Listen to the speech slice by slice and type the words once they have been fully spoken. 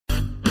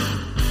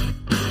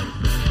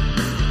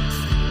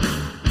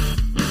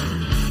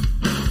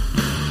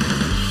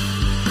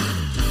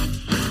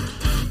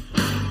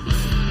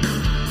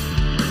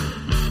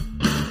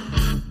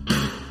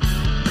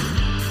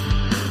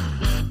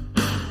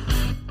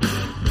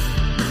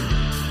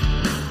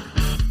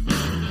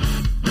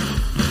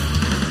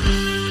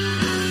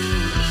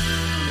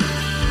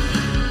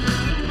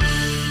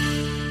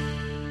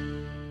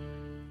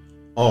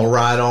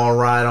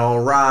All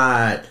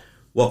right.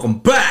 Welcome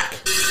back.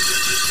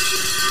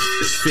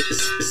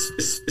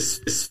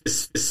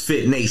 It's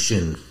Fit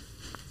Nation.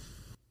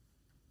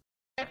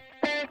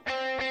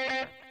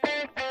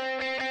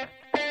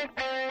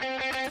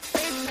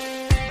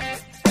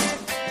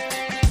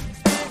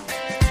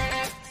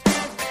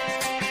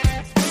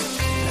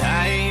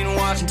 I ain't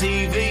watching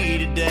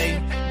TV today.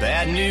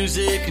 Bad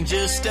music can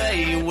just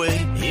stay away.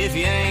 If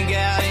you ain't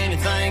got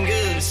anything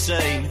good to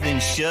say, then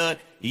shut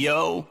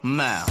your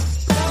mouth.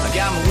 I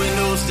got my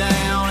windows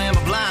down and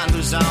my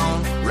blinders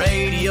on.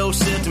 Radio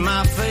set to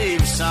my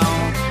favorite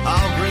song.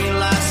 All green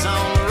lights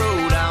on the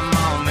road I'm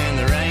on, man,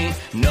 there ain't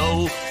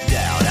no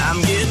doubt.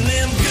 I'm getting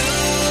them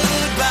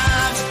good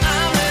vibes.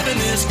 I'm living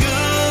this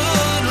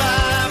good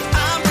life.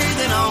 I'm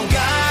breathing on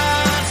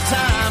God's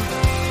time.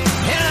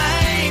 And I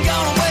ain't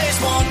gonna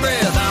waste one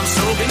breath. I'm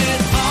soaking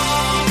it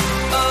all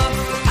up.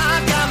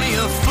 I got me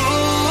a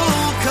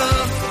full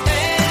cup.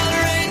 And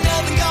there ain't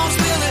nothing gonna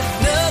spill it.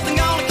 Nothing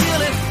gonna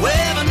kill it.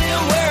 Waving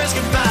them words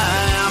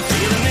goodbye. I'm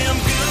feeling them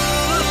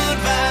good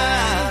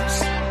vibes.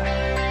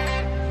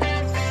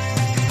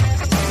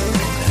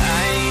 I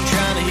ain't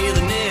trying to hear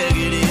the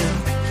negative.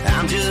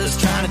 I'm just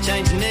trying to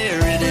change the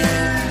narrative.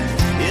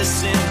 It's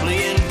simply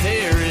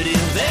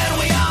imperative that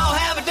we all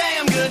have a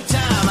damn good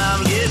time.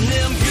 I'm getting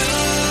them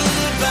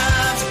good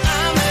vibes.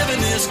 I'm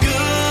living this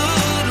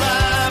good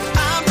life.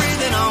 I'm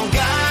breathing on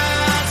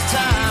God's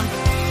time.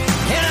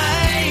 And I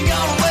ain't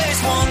gonna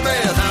waste one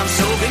breath. I'm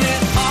soaking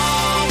it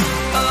all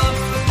up.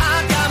 I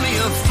got me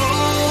a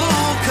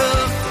full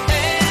cup.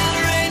 And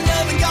there ain't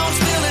nothing gonna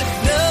spill it.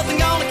 Nothing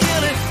gonna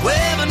kill it.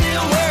 Waving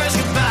them words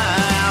goodbye.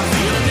 I'm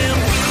feeling them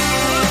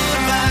good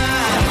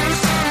vibes.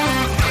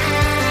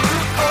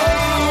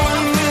 Oh,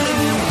 I'm feeling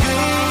them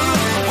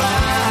good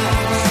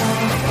vibes.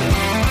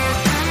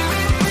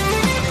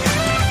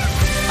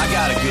 I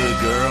got a good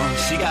girl,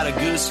 she got a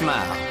good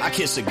smile. I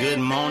kiss her good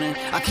morning,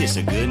 I kiss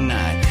her good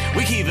night.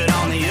 We keep it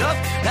on the up,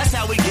 that's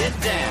how we get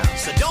down.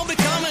 So don't be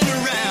coming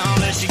around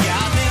unless you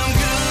got them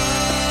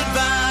good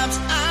vibes.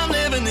 I'm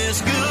living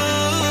this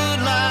good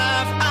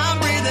life. I'm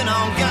breathing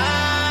on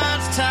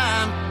God's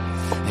time.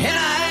 And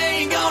I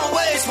ain't gonna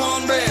waste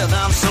one breath.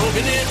 I'm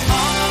soaking it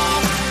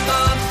all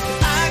up.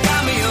 I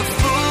got me a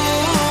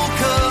full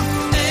cup.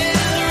 And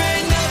there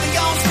ain't nothing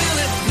gonna spill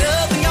it.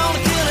 Nothing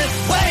gonna kill it.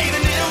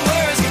 Waving them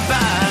words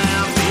goodbye.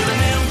 I'm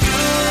feeling them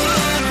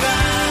good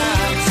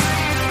vibes.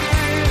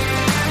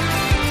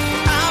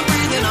 I'm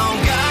breathing on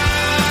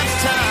God's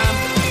time.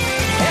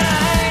 And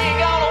I ain't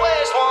gonna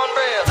waste one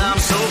breath. I'm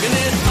soaking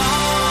it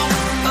all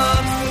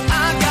up.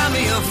 I got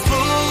me a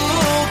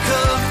full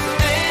cup.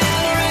 And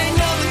there ain't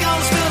nothing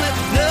gonna spill it.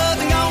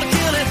 Nothing gonna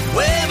kill it.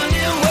 Waving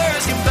them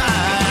words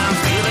goodbye. I'm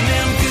feeling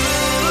them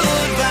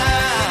good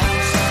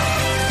vibes.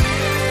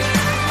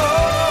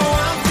 Oh,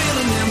 I'm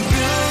feeling them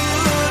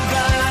good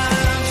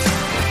vibes.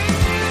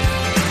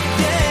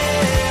 Yeah.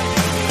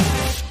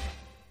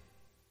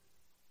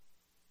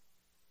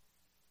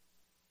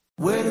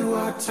 Where do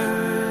I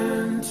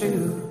turn to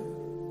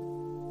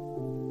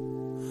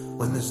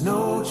when there's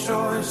no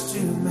choice to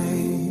make?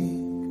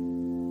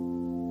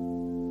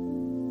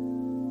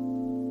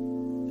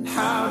 And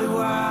how do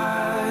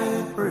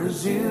I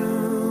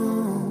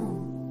presume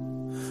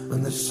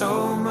when there's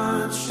so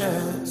much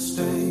at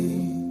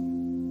stake?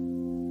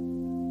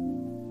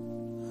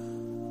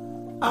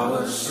 I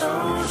was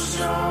so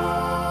sure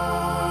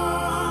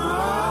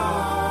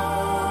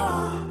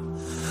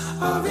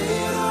of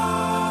it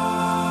all.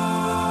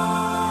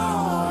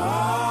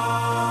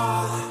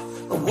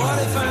 But what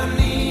if I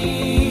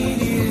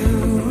need you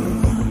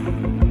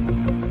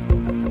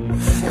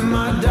in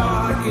my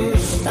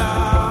darkest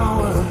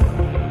hour?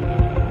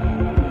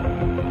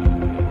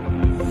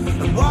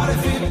 And what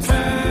if it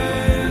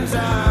turns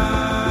out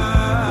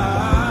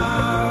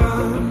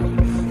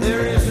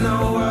there is no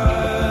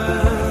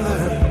other?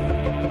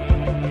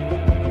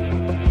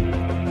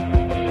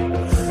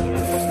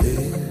 If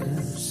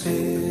this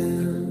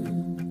is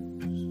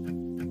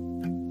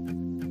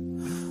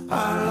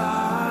our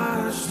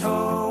last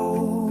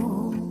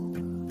hope,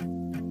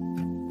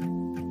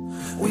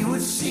 we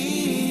would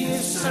see a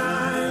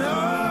sign.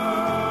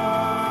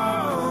 Oh,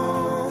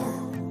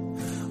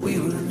 we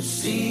would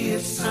see a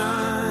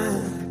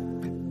sign.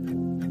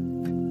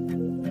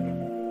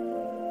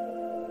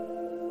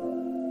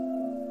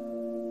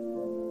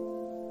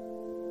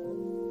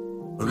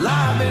 Well,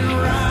 I've been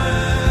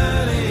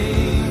running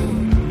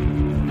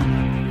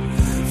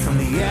from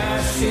the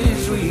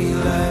ashes we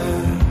left.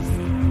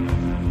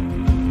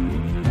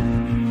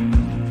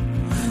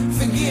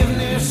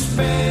 Forgiveness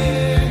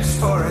begs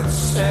for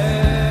itself,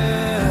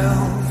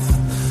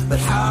 but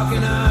how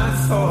can I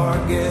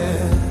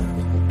forget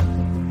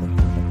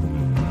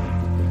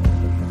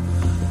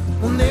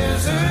when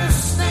there's a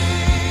stain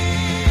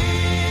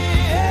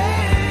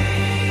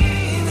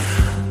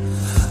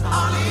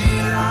on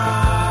it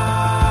all?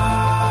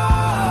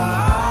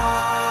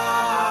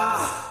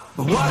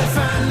 But what if I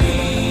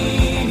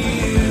need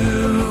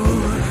you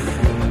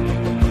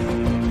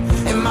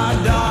in my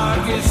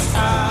darkest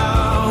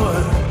hour?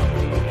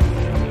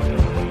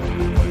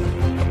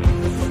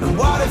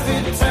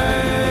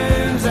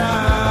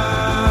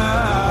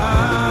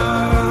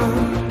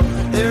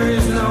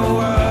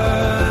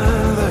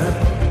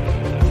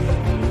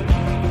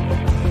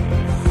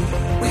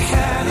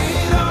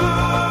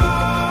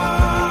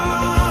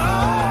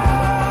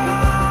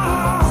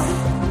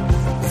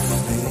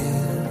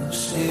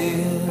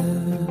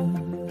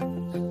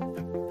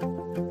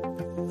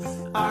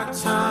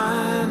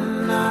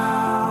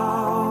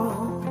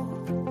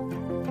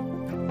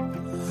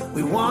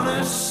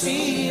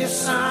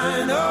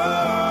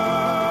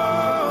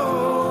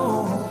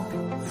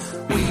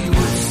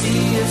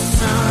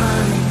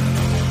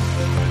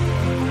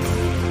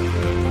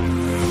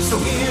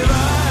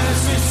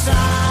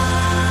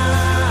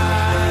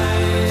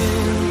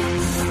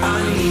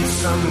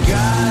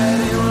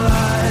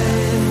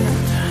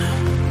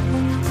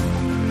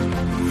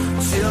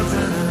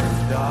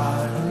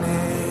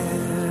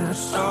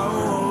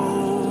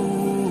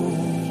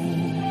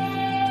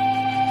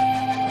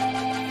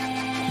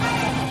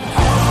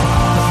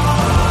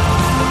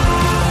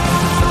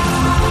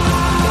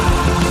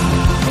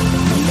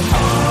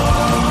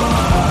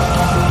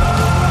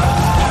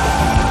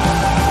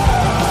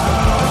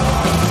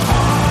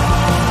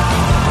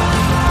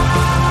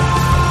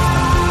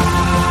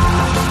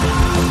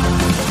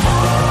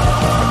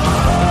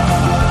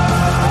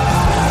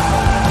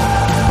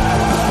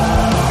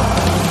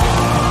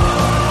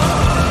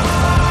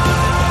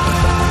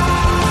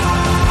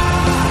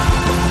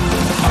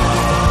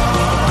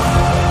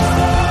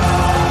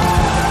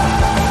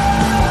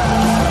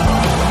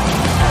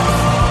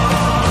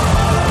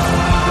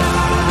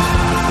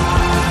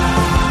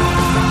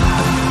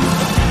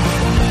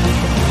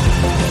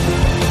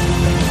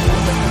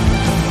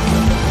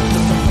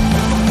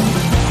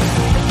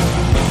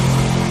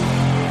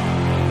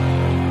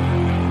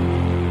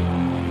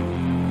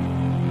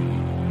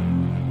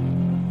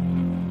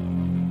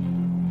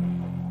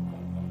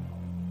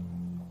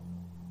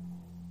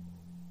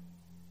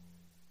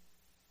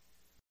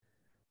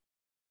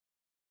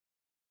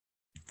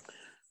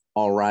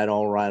 All right,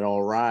 all right,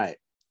 all right.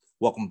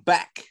 Welcome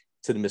back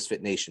to the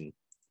Misfit Nation.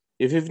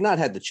 If you've not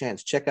had the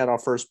chance, check out our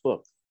first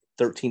book,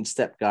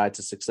 13-Step Guide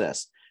to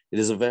Success. It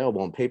is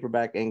available in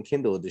paperback and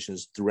Kindle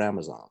editions through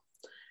Amazon.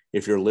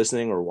 If you're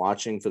listening or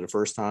watching for the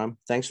first time,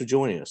 thanks for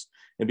joining us.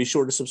 And be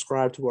sure to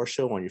subscribe to our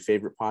show on your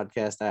favorite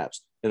podcast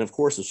apps. And of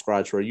course,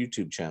 subscribe to our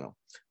YouTube channel,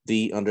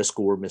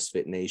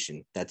 _Misfit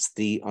Nation. That's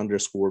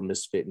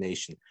 _Misfit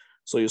Nation.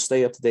 So you'll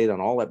stay up to date on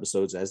all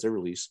episodes as they're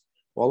released,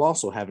 while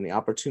also having the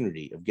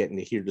opportunity of getting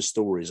to hear the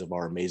stories of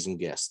our amazing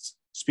guests.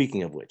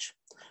 Speaking of which,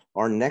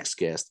 our next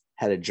guest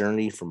had a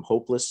journey from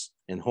hopeless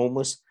and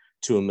homeless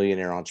to a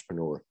millionaire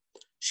entrepreneur.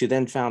 She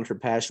then found her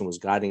passion was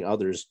guiding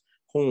others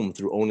home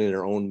through owning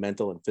their own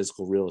mental and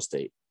physical real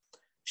estate.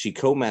 She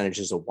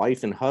co-manages a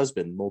wife and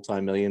husband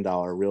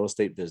multi-million-dollar real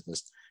estate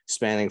business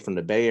spanning from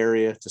the Bay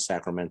Area to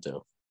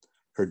Sacramento.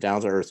 Her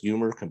down-to-earth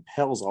humor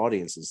compels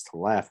audiences to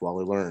laugh while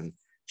they learn.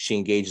 She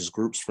engages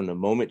groups from the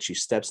moment she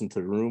steps into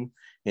the room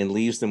and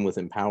leaves them with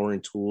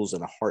empowering tools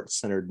and a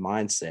heart-centered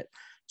mindset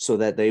so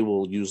that they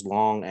will use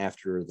long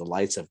after the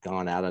lights have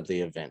gone out of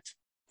the event.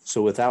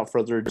 So without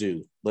further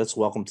ado, let's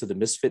welcome to the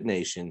Misfit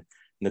Nation,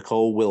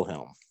 Nicole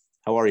Wilhelm.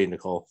 How are you,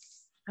 Nicole?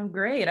 I'm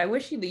great. I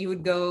wish that you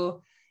would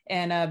go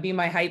and be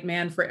my hype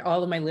man for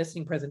all of my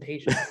listing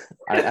presentations.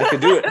 I could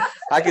do it.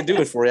 I could do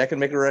it for you. I can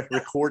make a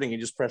recording and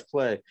just press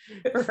play.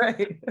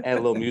 Right. Add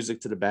a little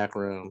music to the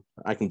background.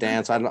 I can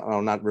dance. I'm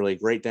not really a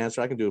great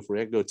dancer. I can do it for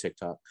you. I can go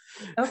TikTok.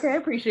 Okay, I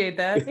appreciate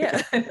that.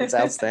 Yeah. It's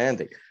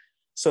outstanding.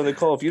 So,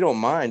 Nicole, if you don't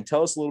mind,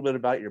 tell us a little bit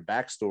about your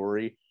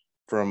backstory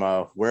from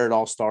where it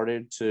all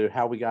started to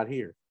how we got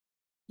here.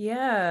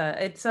 Yeah,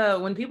 it's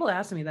when people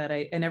ask me that,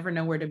 I never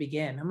know where to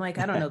begin. I'm like,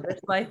 I don't know,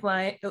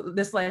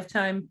 this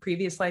lifetime,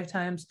 previous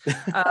lifetimes.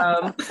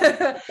 But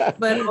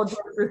all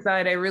jokes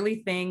aside, I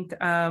really think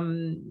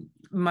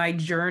my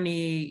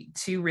journey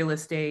to real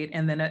estate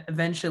and then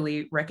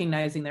eventually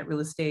recognizing that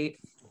real estate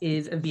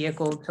is a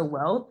vehicle to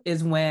wealth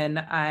is when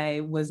I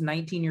was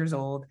 19 years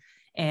old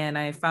and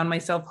I found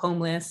myself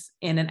homeless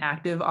in an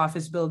active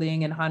office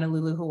building in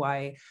Honolulu,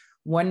 Hawaii,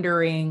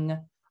 wondering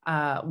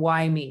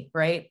why me,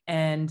 right?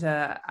 And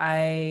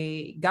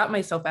I got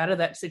myself out of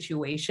that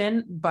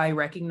situation by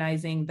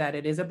recognizing that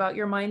it is about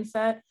your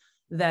mindset,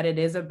 that it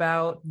is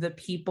about the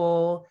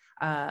people,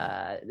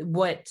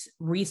 what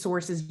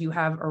resources you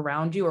have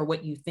around you or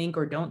what you think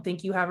or don't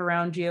think you have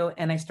around you.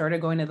 And I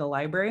started going to the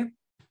library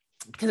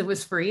because it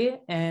was free.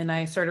 And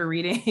I started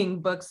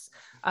reading books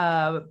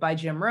by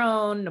Jim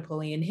Rohn,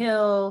 Napoleon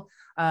Hill,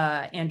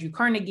 Andrew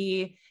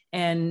Carnegie.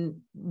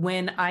 And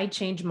when I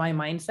changed my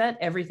mindset,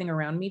 everything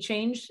around me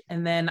changed.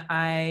 And then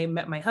I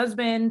met my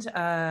husband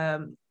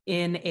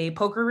in a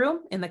poker room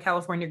in the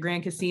California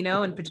Grand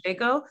Casino in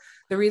Pacheco.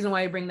 The reason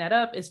why I bring that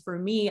up is for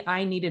me,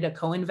 I needed a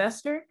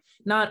co-investor,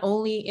 not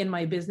only in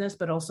my business,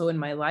 but also in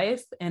my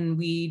life. And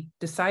we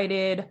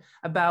decided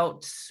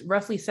about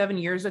roughly 7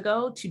 years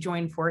ago to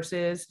join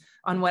forces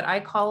on what I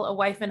call a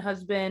wife and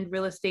husband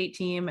real estate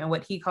team and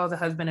what he calls a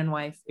husband and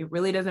wife. It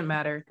really doesn't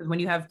matter because when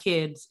you have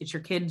kids, it's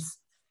your kids'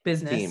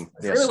 business. Team.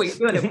 That's Yes. really what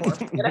you're doing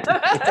it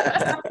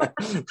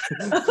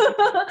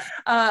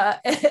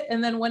for.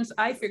 And then once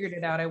I figured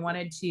it out, I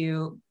wanted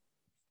to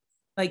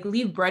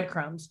leave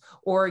breadcrumbs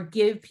or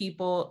give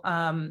people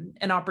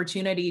an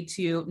opportunity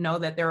to know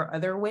that there are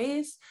other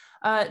ways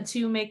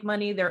to make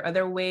money. There are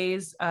other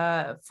ways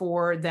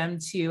for them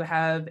to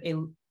have a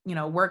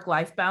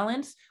work-life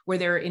balance where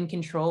they're in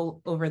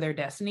control over their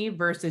destiny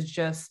versus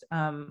just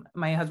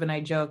my husband and I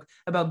joke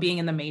about being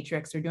in the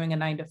matrix or doing a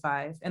 9 to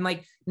 5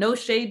 and no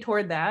shade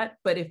toward that.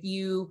 But if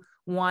you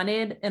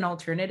wanted an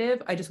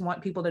alternative, I just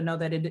want people to know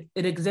that it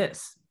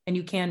exists and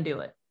you can do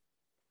it.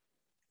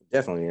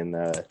 Definitely. And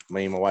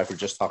me and my wife were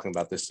just talking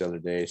about this the other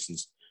day,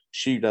 since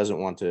she doesn't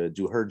want to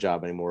do her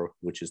job anymore,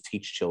 which is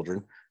teach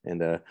children.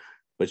 And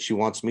but she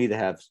wants me to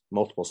have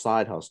multiple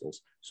side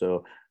hustles.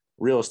 So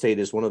real estate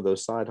is one of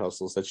those side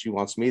hustles that she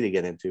wants me to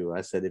get into.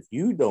 I said, if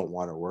you don't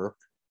want to work,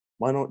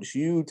 why don't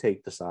you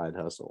take the side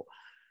hustle?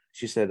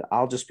 She said,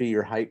 I'll just be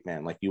your hype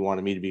man. Like you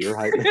wanted me to be your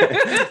hype man.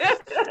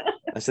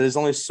 I said, there's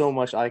only so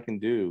much I can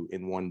do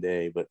in one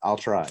day, but I'll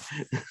try.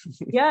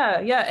 Yeah.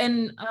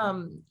 And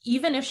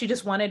even if she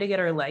just wanted to get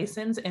her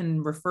license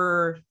and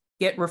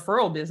get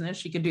referral business,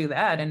 she could do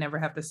that and never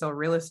have to sell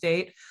real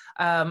estate.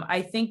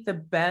 I think the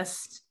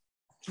best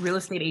real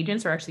estate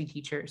agents are actually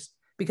teachers,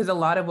 because a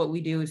lot of what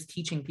we do is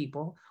teaching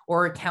people,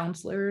 or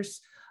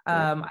counselors.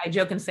 I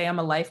joke and say I'm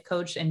a life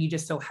coach and you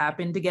just so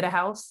happen to get a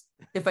house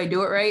if I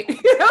do it right.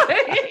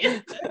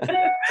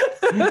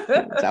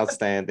 It's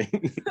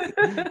outstanding.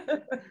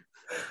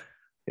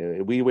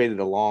 We waited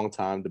a long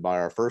time to buy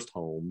our first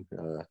home.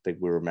 I think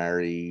we were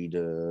married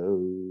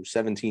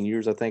 17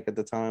 years, I think, at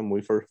the time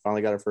we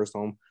finally got our first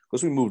home,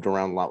 because we moved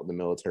around a lot with the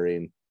military.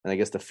 And I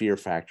guess the fear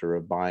factor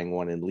of buying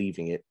one and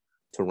leaving it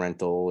to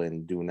rental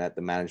and doing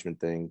the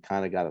management thing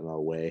kind of got in our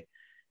way.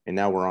 And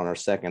now we're on our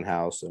second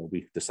house. So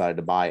we decided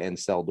to buy and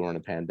sell during the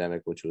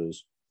pandemic, which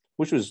was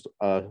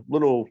a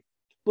little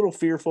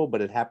fearful, but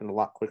it happened a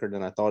lot quicker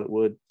than I thought it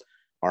would.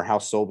 Our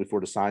house sold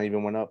before the sign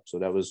even went up. So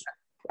that was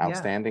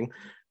outstanding.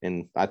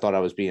 And I thought I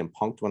was being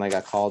punked when I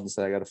got called and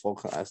said I got a full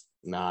class.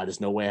 Nah, there's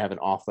no way I have an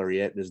offer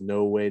yet. There's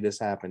no way this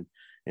happened.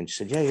 And she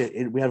said,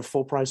 yeah, we have a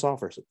full price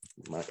offer. So,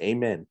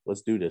 amen.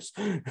 Let's do this.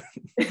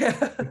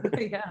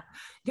 Yeah.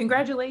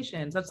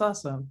 Congratulations. That's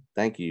awesome.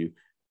 Thank you.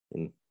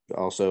 And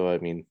also, I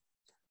mean,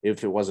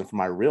 if it wasn't for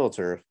my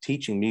realtor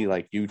teaching me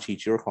like you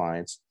teach your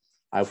clients,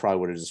 I probably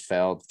would have just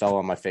fell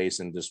on my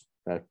face and just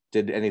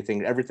did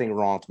everything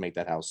wrong to make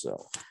that house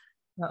sell.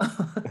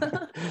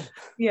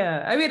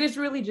 Yeah, I mean, it's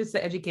really just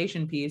the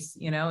education piece,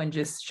 and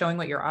just showing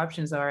what your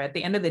options are. At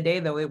the end of the day,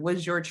 though, it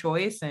was your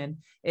choice, and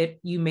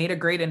you made a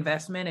great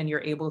investment, and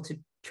you're able to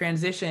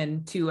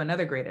transition to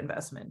another great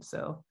investment.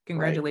 So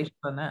congratulations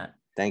on that.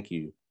 Thank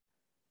you.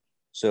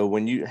 So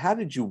how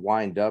did you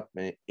wind up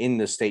in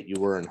the state you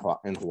were in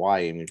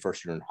Hawaii? I mean,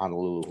 first you're in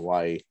Honolulu,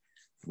 Hawaii.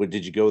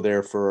 Did you go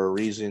there for a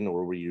reason,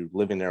 or were you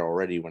living there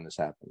already when this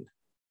happened?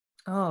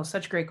 Oh,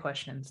 such great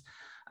questions.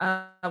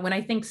 When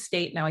I think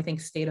state now, I think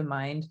state of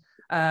mind.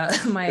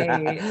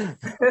 I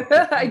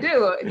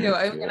do.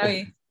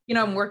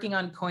 I'm working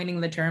on coining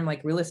the term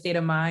like real estate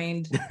of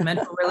mind,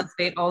 mental real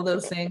estate, all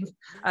those things.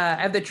 I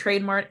have the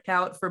trademark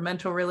out for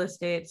mental real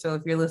estate. So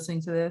if you're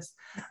listening to this,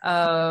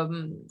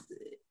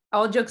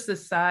 all jokes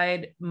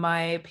aside,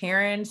 my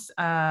parents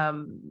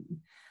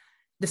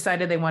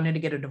decided they wanted to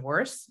get a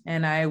divorce,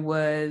 and I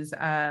was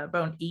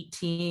about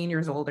 18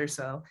 years old or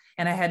so,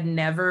 and I had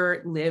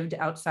never lived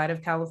outside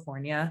of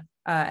California.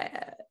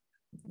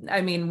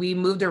 I mean, we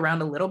moved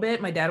around a little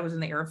bit. My dad was in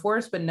the Air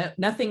Force, but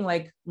nothing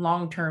like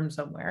long-term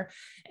somewhere.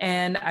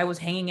 And I was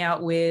hanging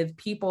out with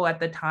people at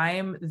the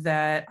time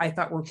that I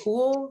thought were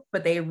cool,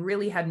 but they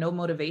really had no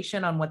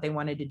motivation on what they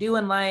wanted to do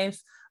in life.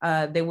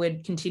 They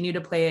would continue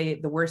to play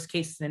the worst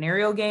case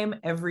scenario game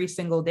every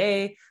single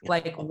day.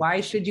 Like,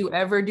 why should you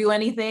ever do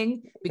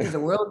anything? Because the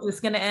world's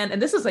just going to end.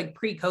 And this is like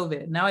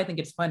pre-COVID. Now I think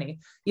it's funny,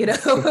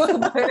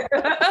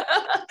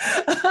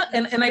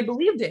 and I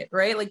believed it,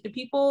 right? Like the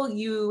people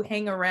you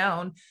hang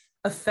around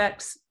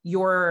affects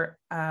your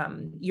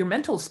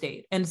mental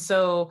state. And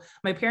so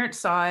my parents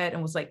saw it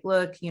and was like,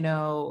 look,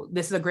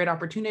 this is a great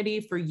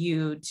opportunity for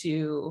you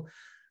to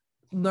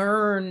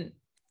learn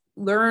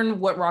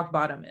what rock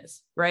bottom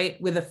is, right?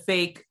 With a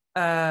fake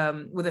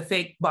bottom,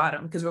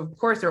 because of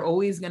course they're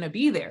always going to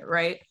be there,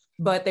 right?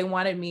 But they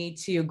wanted me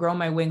to grow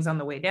my wings on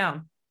the way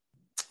down,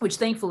 which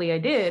thankfully I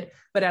did.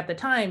 But at the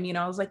time,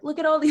 I was like, look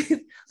at all these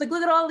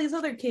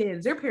other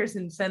kids. Their parents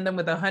send them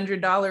with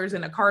 $100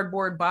 in a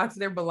cardboard box of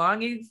their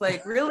belongings.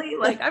 Like, really?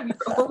 Like, I'm your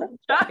only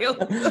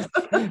child.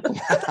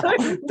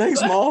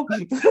 Thanks, Mom.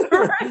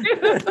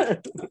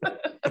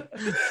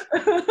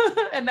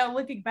 And now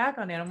looking back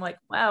on it, I'm like,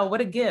 wow,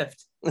 what a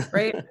gift,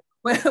 right?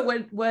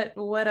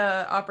 what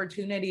a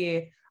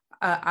opportunity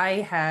I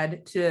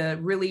had to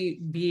really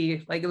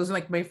be like, it was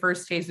like my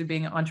first taste of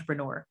being an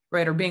entrepreneur,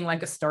 right? Or being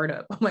like a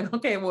startup. I'm like,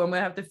 okay, well, I'm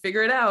gonna have to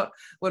figure it out.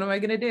 What am I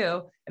gonna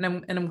do?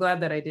 And I'm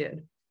glad that I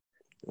did.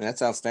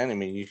 That's outstanding. I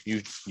mean,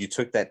 you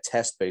took that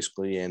test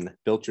basically and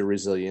built your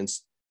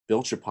resilience,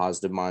 built your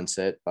positive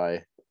mindset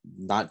by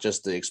not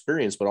just the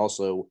experience, but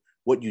also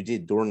what you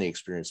did during the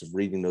experience of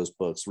reading those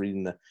books,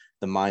 reading the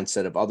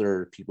mindset of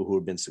other people who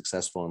have been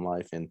successful in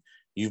life. And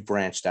you've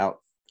branched out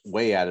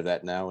way out of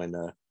that now.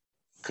 And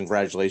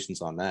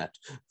congratulations on that.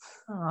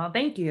 Oh,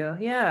 thank you.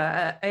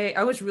 Yeah.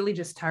 I was really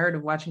just tired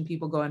of watching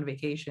people go on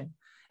vacation.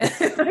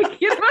 Like,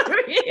 you know what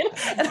I mean?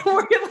 And I'm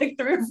working like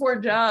 3 or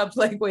 4 jobs.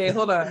 Like, wait,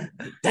 hold on.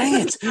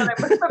 Dang it. I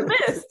must have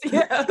missed.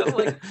 Yeah. I'm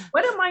like,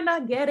 what am I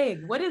not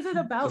getting? What is it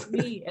about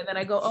me? And then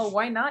I go, oh,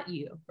 why not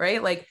you?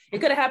 Right? Like, it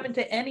could have happened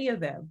to any of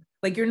them.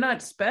 Like, you're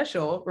not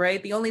special,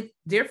 right? The only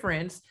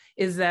difference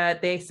is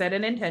that they set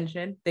an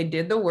intention, they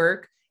did the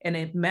work, and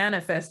it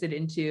manifested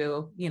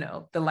into,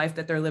 the life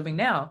that they're living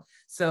now.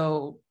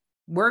 So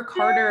work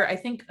harder. I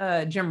think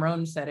Jim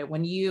Rohn said it.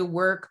 When you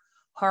work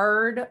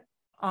hard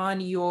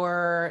on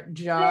your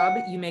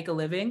job, you make a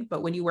living.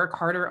 But when you work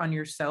harder on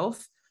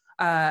yourself,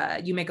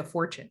 you make a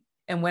fortune.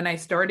 And when I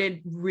started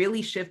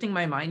really shifting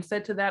my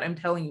mindset to that, I'm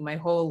telling you, my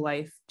whole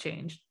life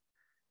changed.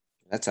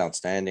 That's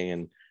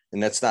outstanding.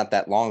 And that's not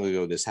that long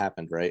ago this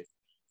happened, right?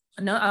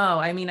 No,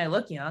 I mean, I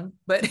look young,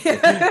 but if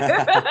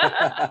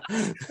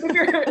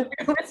you're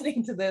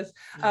listening to this,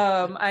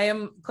 I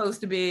am close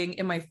to being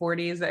in my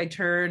 40s. I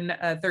turn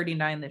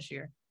 39 this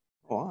year.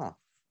 Wow.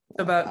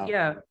 So about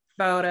if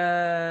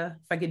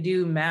I could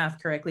do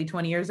math correctly,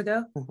 20 years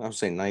ago. I was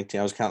saying 19.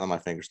 I was counting on my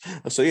fingers.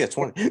 So yeah,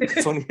 20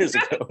 years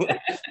ago.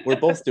 We're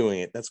both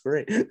doing it. That's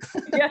great.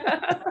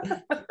 Yeah.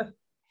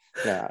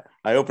 Yeah.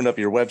 I opened up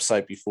your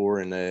website before,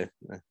 and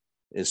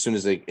as soon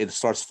as it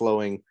starts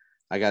flowing,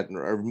 I got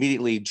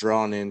immediately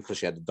drawn in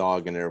because you had the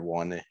dog in there,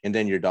 one, and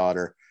then your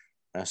daughter.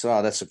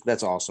 So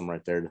that's awesome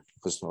right there,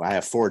 because I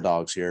have 4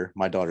 dogs here.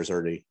 My daughter's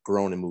already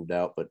grown and moved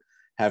out, but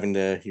having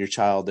your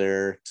child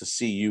there to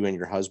see you and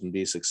your husband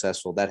be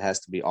successful, that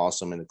has to be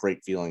awesome and a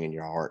great feeling in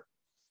your heart.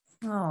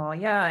 Oh,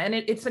 yeah. And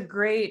it's a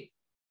great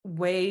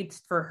way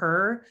for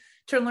her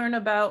to learn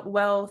about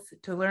wealth,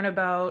 to learn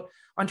about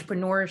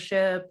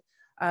entrepreneurship.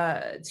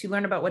 to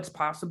learn about what's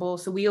possible.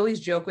 So we always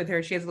joke with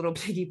her, she has a little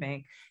piggy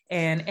bank.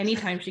 And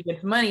anytime she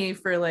gets money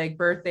for like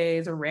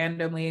birthdays or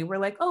randomly, we're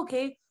like,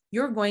 okay,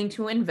 you're going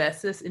to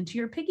invest this into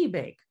your piggy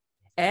bank.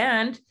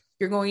 And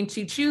you're going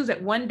to choose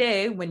at one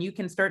day when you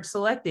can start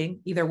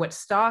selecting either what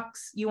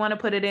stocks you want to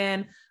put it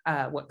in,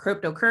 what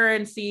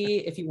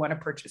cryptocurrency, if you want to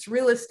purchase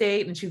real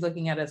estate. And she's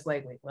looking at us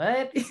like, wait,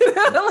 what?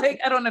 Like,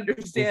 I don't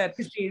understand,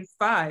 because she's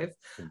 5.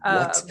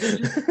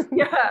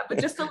 Yeah, but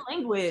just the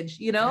language,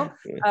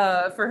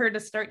 for her to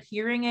start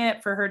hearing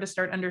it, for her to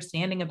start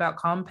understanding about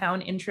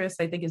compound interest,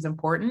 I think is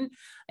important.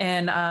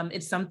 And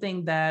it's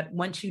something that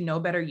once you know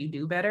better, you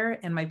do better.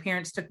 And my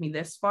parents took me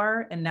this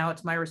far, and now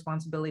it's my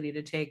responsibility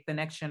to take the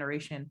next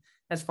generation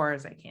as far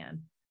as I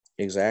can.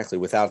 Exactly.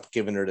 Without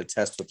giving her to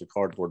test with the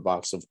cardboard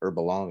box of her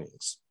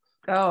belongings.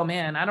 Oh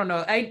man, I don't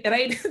know.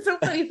 It's so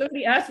funny.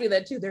 Somebody asked me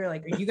that too. They're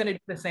like, "Are you going to do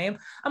the same?"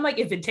 I'm like,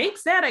 "If it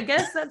takes that, I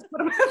guess that's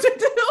what I'm going to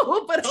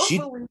do." But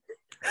hopefully,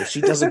 if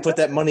she doesn't put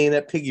that money in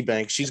that piggy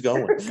bank, she's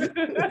going.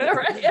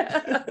 Right?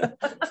 Yeah.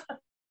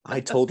 I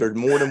told her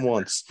more than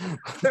once.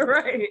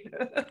 Right.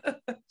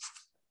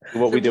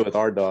 What we did with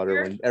our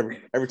daughter, when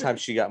every time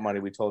she got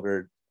money, we told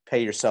her,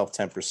 pay yourself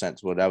 10%.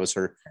 So that was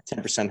her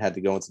 10% had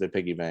to go into the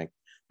piggy bank.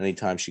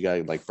 Anytime she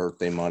got like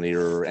birthday money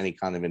or any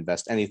kind of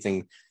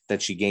anything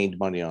that she gained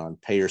money on,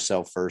 pay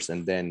yourself first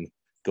and then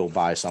go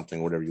buy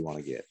something, whatever you want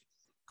to get.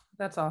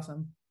 That's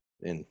awesome.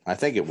 And I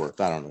think it worked.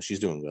 I don't know. She's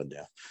doing good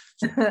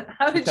now.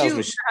 How did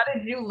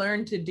you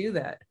learn to do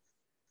that?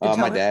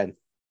 My dad.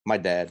 My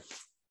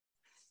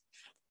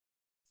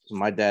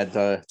dad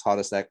taught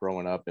us that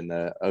growing up, and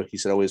he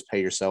said, always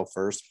pay yourself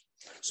first.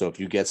 So if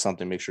you get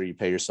something, make sure you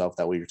pay yourself.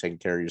 That way you're taking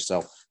care of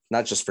yourself,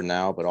 not just for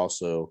now, but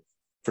also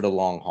for the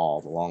long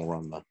haul, the long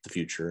run, the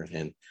future.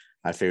 And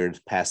I figured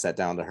pass that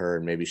down to her,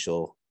 and maybe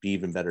she'll be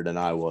even better than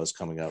I was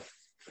coming up.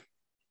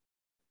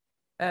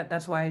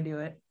 That's why I do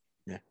it.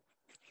 Yeah.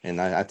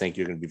 And I think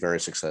you're going to be very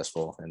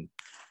successful. And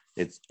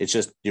it's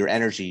just your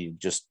energy,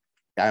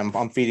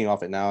 I'm feeding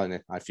off it now,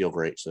 and I feel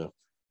great. So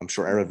I'm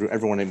sure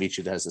everyone that meets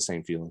you that has the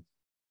same feeling.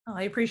 Oh,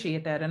 I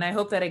appreciate that. And I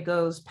hope that it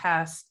goes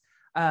past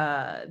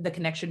the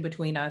connection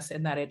between us,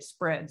 and that it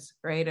spreads,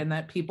 right? And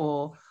that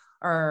people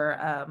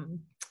are,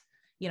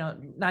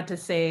 not to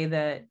say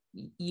that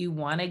you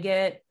want to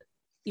get,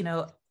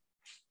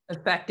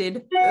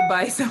 affected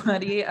by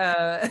somebody,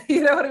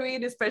 you know what I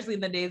mean? Especially in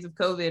the days of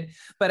COVID,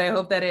 but I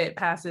hope that it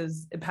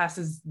passes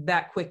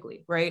that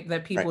quickly, right?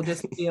 That people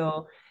just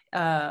feel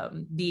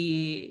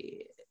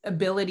the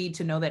ability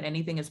to know that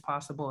anything is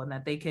possible, and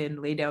that they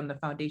can lay down the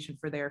foundation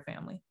for their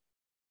family.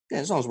 Yeah,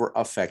 as long as we're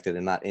affected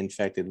and not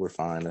infected, we're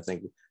fine.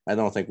 I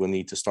don't think we'll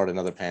need to start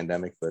another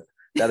pandemic, but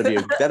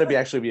that'd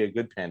actually be a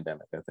good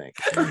pandemic, I think.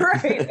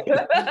 Right.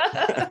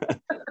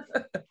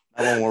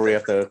 Not one where we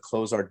have to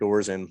close our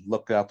doors and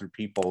look out through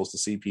peepholes to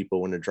see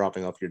people when they're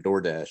dropping off your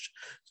DoorDash.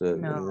 So,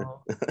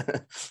 no.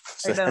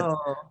 I know.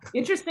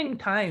 Interesting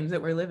times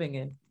that we're living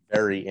in.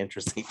 Very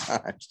interesting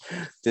times.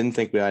 Didn't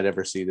think I'd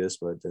ever see this,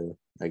 but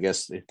I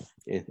guess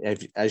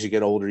as you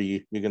get older,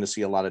 you're going to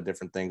see a lot of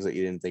different things that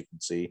you didn't think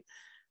you'd see.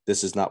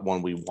 This is not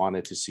one we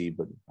wanted to see,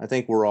 but I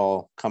think we're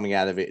all coming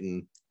out of it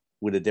and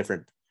with a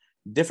different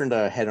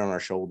head on our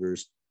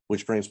shoulders,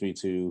 which brings me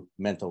to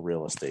mental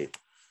real estate.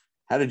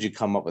 How did you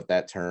come up with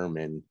that term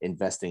and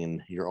investing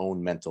in your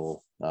own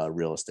mental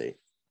real estate?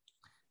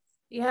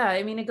 Yeah,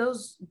 I mean, it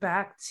goes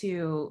back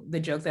to the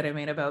joke that I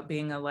made about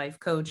being a life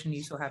coach and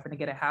you so happen to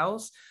get a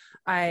house.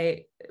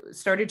 I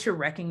started to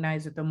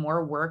recognize that the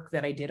more work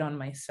that I did on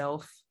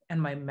myself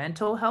and my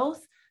mental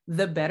health,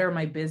 the better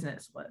my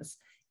business was.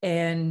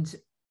 And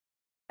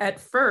at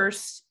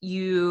first,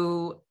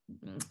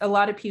 a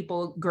lot of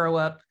people grow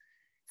up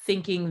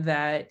thinking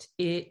that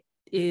it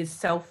is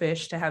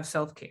selfish to have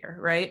self-care,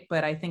 right?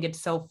 But I think it's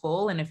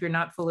self-full. And if you're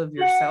not full of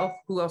yourself,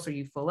 who else are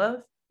you full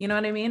of? You know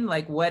what I mean?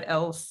 Like, what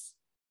else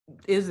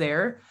is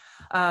there?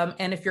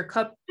 And if your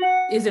cup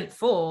isn't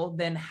full,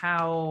 then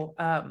how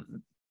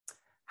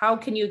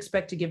can you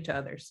expect to give to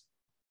others?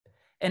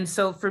 And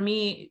so for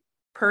me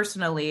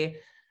personally,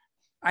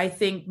 I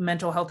think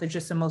mental health is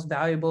just the most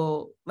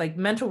valuable, like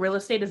mental real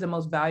estate is the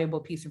most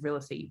valuable piece of real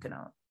estate you can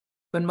own.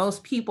 But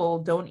most people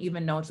don't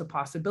even know it's a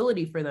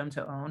possibility for them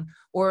to own,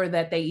 or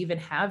that they even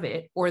have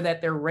it, or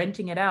that they're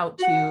renting it out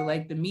to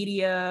like the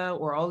media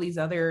or all these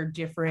other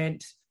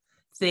different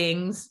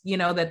things,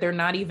 that they're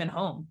not even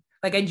home.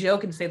 Like I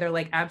joke and say they're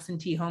like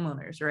absentee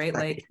homeowners, right?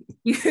 Like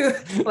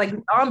like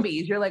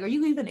zombies. You're like, are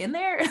you even in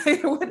there?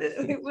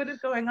 What is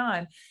going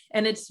on?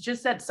 And it's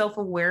just that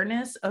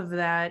self-awareness of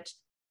that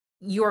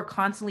you're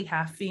constantly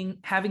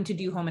having to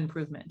do home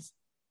improvements,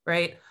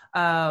 right?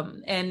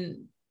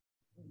 And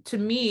to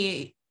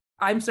me,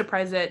 I'm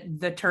surprised that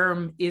the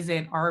term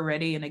isn't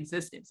already in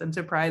existence. I'm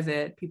surprised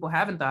that people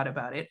haven't thought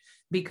about it,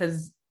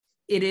 because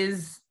it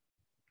is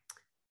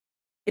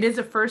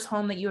the first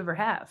home that you ever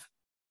have.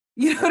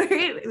 You know what I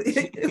mean?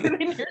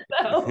 Within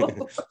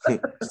yourself.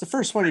 It's the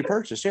first one you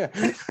purchased, yeah.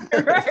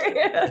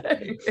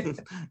 Right.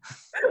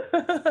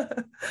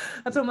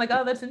 That's why I'm like,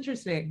 oh, that's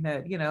interesting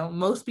that,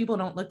 most people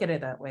don't look at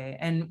it that way.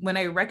 And when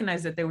I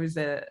recognized that there was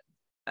a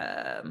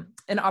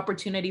an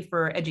opportunity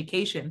for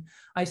education.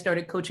 I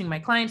started coaching my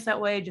clients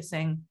that way, just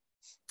saying,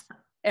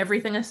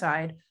 everything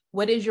aside,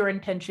 what is your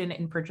intention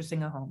in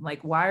purchasing a home?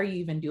 Like, why are you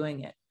even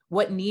doing it?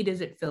 What need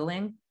is it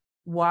filling?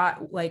 Why,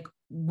 like,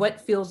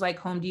 what feels like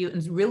home to you?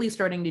 And really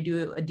starting to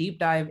do a deep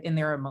dive in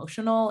their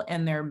emotional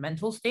and their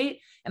mental state.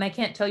 And I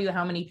can't tell you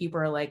how many people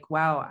are like,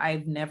 wow,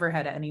 I've never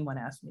had anyone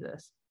ask me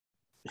this.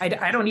 I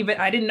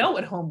didn't know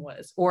what home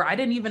was, or I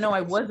didn't even know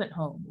I wasn't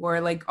home, or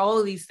like all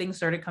of these things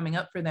started coming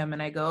up for them.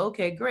 And I go,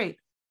 okay, great.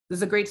 This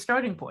is a great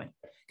starting point,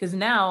 because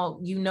now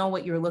you know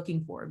what you're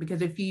looking for.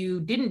 Because if you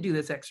didn't do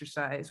this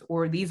exercise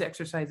or these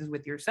exercises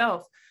with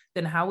yourself,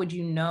 then how would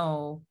you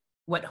know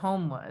what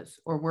home was,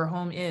 or where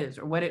home is,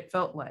 or what it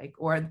felt like,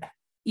 or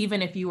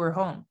even if you were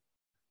home?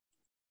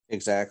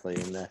 Exactly.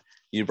 And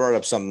you brought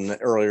up something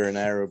earlier in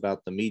there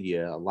about the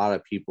media. A lot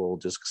of people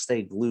just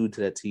stay glued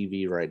to that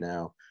TV right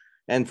now,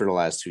 and for the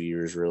last 2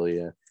 years,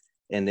 really.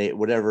 And they,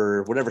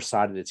 whatever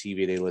side of the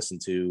TV they listen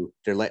to,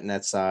 they're letting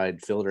that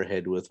side fill their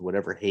head with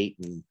whatever hate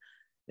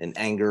and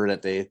anger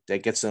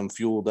that gets them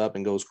fueled up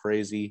and goes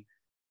crazy.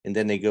 And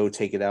then they go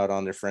take it out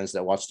on their friends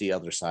that watch the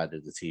other side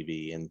of the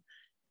TV. And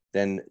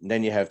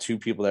then you have two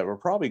people that were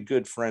probably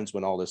good friends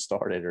when all this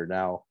started, or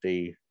now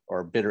they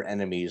are bitter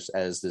enemies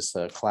as this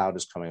cloud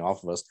is coming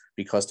off of us,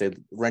 because they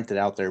rented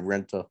out their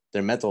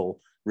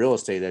mental real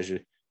estate, as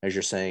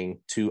you're saying,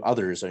 to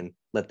others, and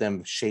let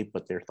them shape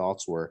what their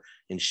thoughts were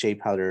and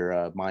shape how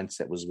their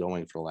mindset was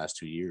going for the last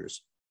 2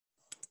 years.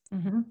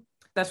 Mm-hmm.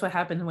 That's what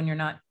happens when you're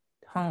not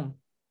home.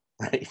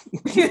 Right.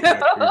 You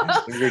know?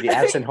 You're the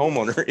absent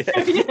homeowner.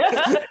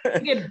 Yeah.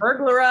 You get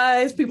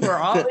burglarized. People are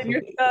all in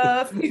your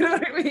stuff. You know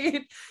what I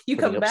mean? You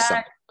come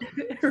back.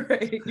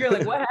 Right. You're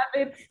like, what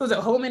happened? It was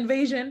a home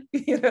invasion.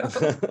 You know?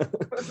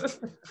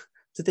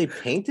 Did they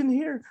paint in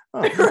here?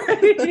 Oh.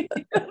 Right.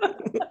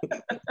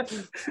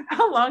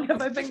 How long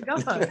have I been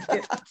gone?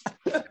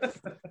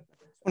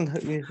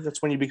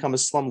 That's when you become a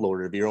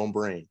slumlord of your own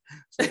brain.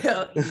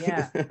 Yeah.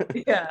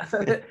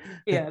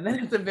 Then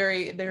there's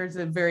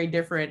a very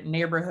different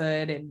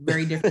neighborhood and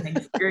very different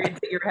experience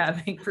that you're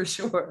having, for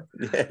sure.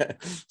 Yeah,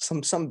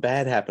 some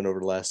bad happened over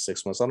the last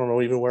 6 months. I don't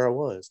know even where I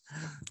was.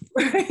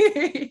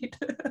 Right.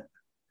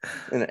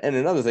 And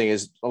another thing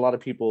is, a lot of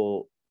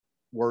people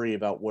worry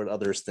about what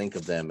others think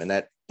of them, and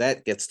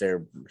that gets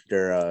their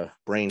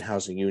brain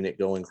housing unit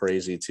going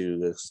crazy too.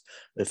 This,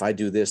 if I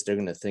do this, they're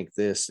going to think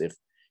this.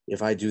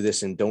 If I do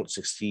this and don't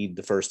succeed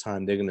the first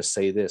time, they're going to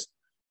say this.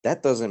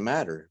 That doesn't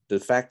matter. The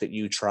fact that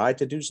you tried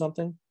to do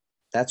something,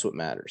 that's what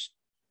matters.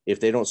 If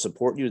they don't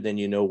support you, then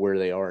you know where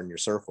they are in your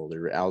circle.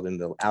 They're out in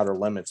the outer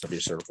limits of your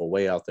circle,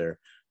 way out there.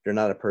 They're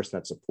not a person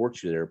that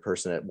supports you. They're a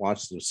person that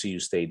wants to see you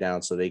stay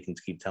down so they can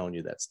keep telling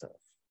you that stuff.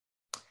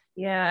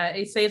 Yeah,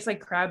 I say it's like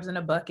crabs in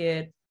a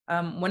bucket.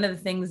 One of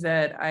the things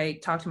that I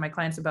talk to my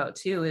clients about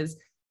too is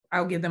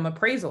I'll give them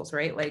appraisals,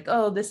 right? Like,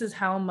 oh, this is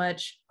how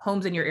much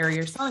homes in your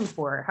area are selling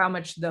for, how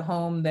much the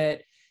home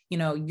that, you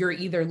know, you're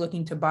either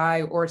looking to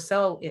buy or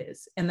sell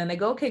is. And then they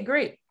go, okay,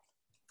 great.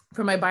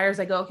 For my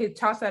buyers, I go, okay,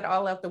 toss that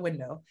all out the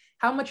window.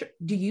 How much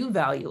do you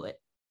value it?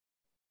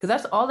 Because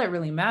that's all that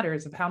really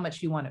matters, of how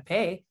much you want to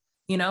pay.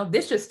 You know,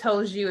 this just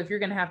tells you if you're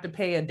going to have to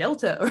pay a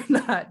delta or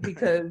not,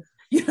 because,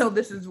 you know,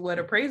 this is what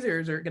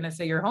appraisers are going to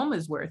say your home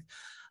is worth.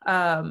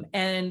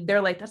 And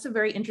they're like, that's a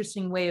very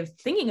interesting way of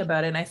thinking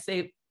about it. And I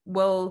say,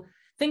 well,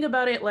 think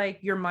about it like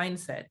your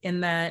mindset,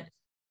 in that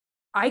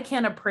I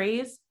can't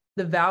appraise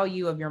the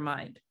value of your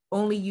mind.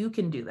 Only you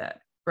can do that,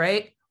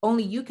 right?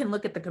 Only you can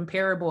look at the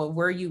comparable of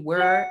where you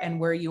were and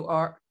where you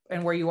are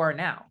and where you are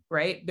now,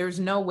 right? There's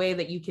no way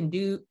that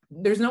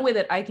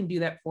I can do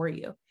that for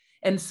you.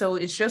 And so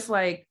it's just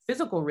like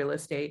physical real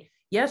estate.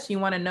 Yes, you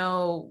want to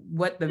know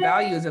what the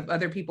value is of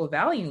other people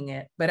valuing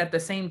it, but at the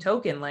same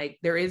token, like,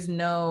 there is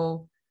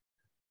no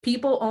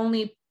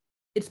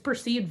it's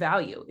perceived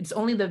value. It's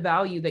only the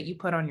value that you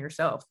put on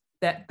yourself.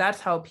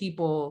 That's how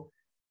people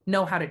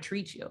know how to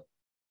treat you,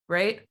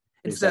 right?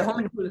 It's exactly. The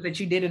home improvements that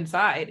you did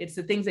inside. It's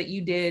the things that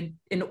you did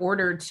in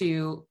order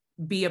to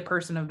be a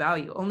person of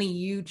value. Only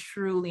you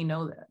truly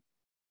know that.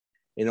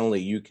 And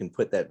only you can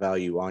put that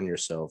value on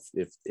yourself.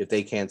 If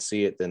they can't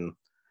see it, then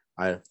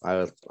I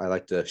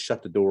like to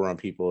shut the door on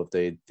people if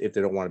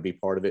they don't want to be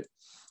part of it.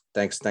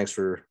 Thanks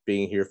for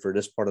being here for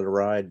this part of the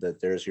ride. That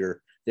there's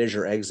your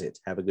exit.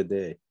 Have a good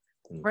day.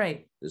 And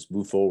right. Just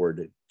move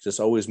forward.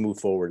 Just always move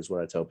forward is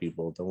what I tell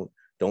people.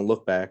 Don't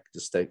look back.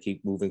 Just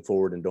keep moving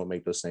forward and don't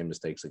make those same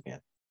mistakes again.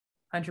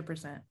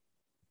 100%.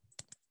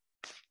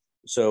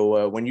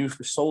 So when you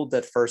sold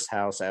that first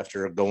house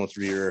after going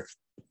through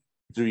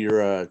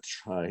your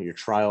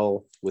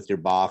trial with your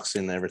box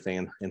and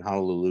everything in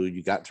Honolulu,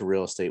 you got to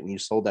real estate. When you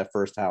sold that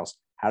first house,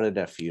 how did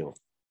that feel?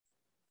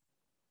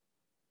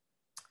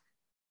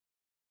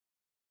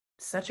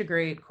 Such a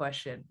great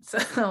question. So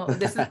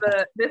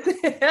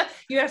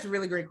you asked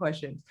really great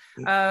questions.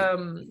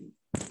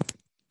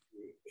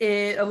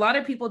 a lot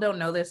of people don't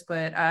know this,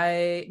 but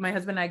my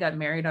husband and I got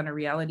married on a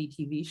reality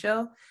TV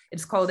show.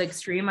 It's called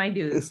Extreme I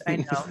Do's. I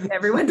know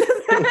everyone does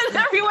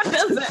that. Everyone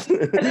does that.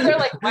 And then they're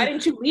like, why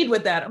didn't you lead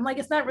with that? I'm like,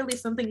 it's not really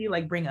something you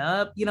like bring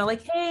up,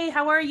 like, hey,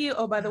 how are you?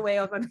 Oh, by the way,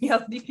 I was on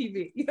reality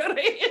TV. You know what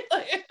I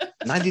mean?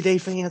 90 Day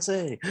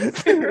Fiancé.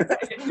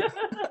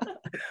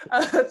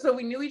 So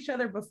we knew each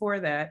other before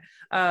that.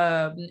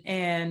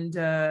 And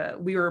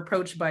we were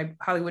approached by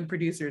Hollywood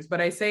producers.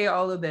 But I say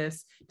all of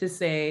this to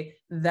say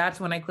that's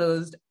when I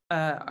closed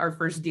our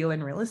first deal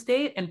in real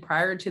estate. And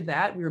prior to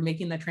that, we were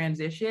making the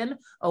transition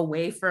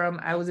away from,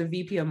 I was a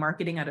VP of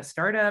marketing at a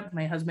startup.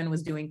 My husband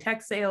was doing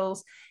tech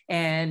sales.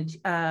 And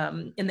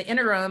in the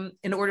interim,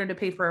 in order to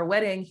pay for our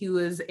wedding, he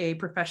was a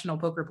professional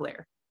poker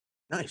player.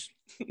 Nice.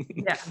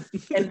 Yeah.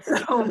 And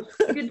so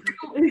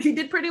he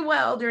did pretty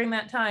well during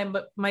that time.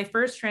 But my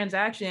first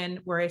transaction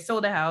where I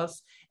sold a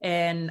house,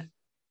 and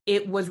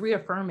it was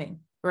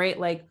reaffirming, right?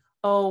 Like,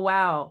 oh,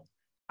 wow,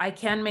 I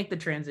can make the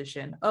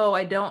transition. Oh,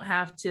 I don't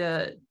have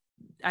to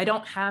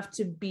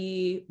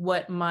be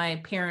what my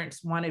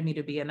parents wanted me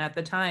to be. And at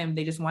the time,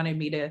 they just wanted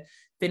me to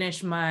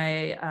finish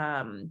my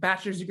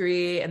bachelor's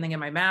degree and then get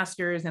my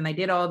master's. And I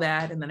did all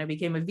that. And then I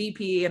became a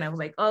VP, and I was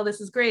like, oh, this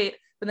is great.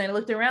 But then I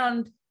looked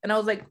around and I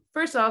was like,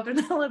 first off, there's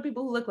not a lot of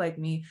people who look like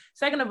me.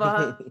 Second of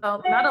all,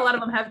 not a lot of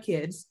them have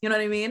kids. You know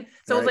what I mean?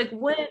 So right. I was like,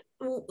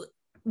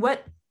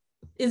 what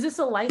is this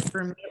a life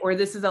for me, or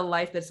this is a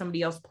life that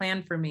somebody else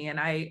planned for me? And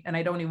I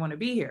don't even want to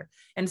be here.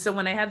 And so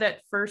when I had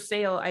that first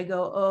sale, I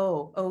go,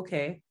 oh,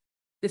 okay,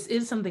 this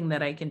is something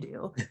that I can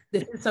do.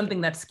 This is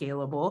something that's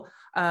scalable.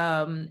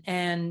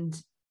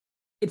 And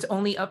it's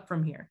only up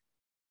from here.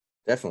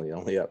 Definitely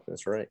only up.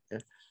 That's right. Yeah.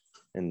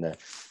 And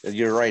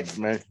you're right.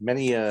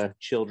 Many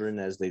children,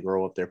 as they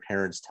grow up, their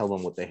parents tell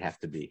them what they have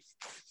to be.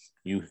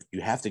 You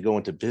have to go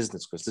into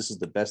business because this is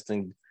the best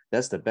thing.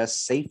 That's the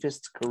best,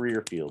 safest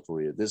career field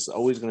for you. This is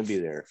always going to be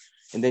there.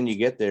 And then you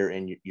get there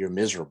and you're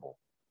miserable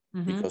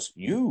because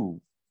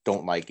you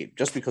don't like it.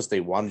 Just because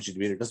they wanted you to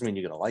be there doesn't mean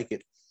you're going to like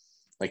it.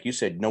 Like you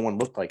said, no one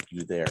looked like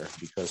you there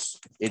because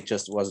it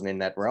just wasn't in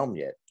that realm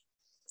yet.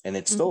 And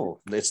it's still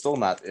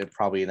not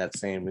probably in that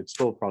same. It's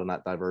still probably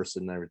not diverse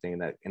and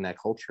everything in that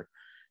culture.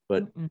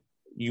 But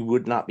you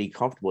would not be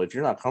comfortable. If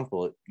you're not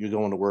comfortable, you're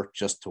going to work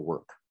just to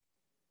work.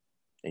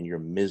 And you're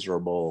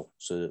miserable.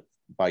 So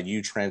by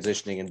you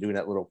transitioning and doing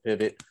that little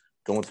pivot,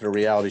 going to the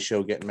reality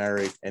show, getting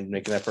married, and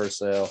making that first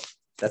sale,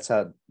 that's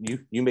how you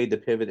made the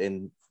pivot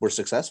and were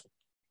successful.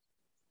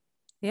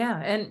 Yeah.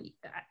 And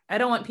I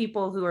don't want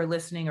people who are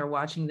listening or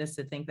watching this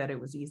to think that it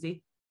was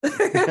easy.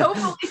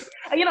 Hopefully,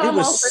 it I'm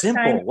was all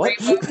simple. What?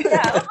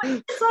 Yeah, I'm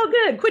like, it's all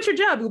good. Quit your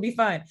job, you'll be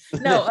fine.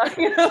 No,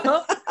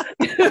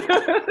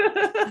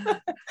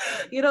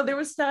 there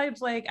was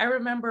times like I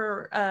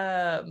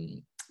remember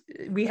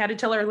we had to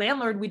tell our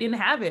landlord we didn't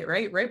have it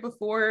right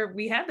before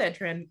we had that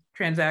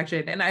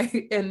transaction,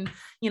 and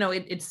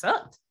it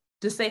sucked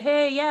to say,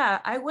 hey, yeah,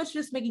 I was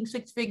just making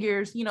six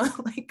figures,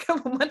 like a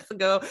couple months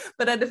ago,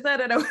 but I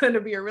decided I wanted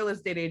to be a real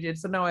estate agent.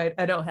 So no, I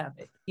don't have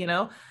it,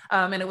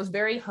 and it was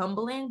very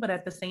humbling, but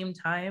at the same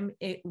time,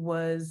 it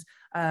was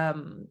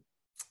an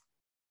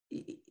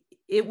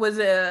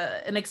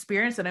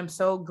experience that I'm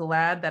so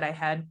glad that I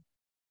had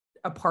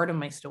a part of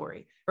my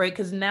story, right?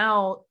 Because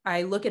now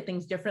I look at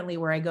things differently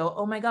where I go,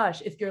 oh my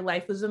gosh, if your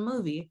life was a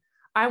movie,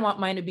 I want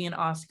mine to be an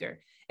Oscar.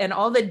 And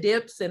all the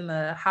dips and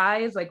the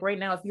highs, like right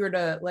now, if you were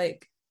to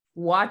like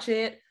watch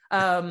it,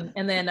 and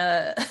then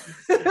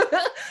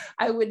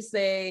I would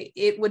say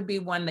it would be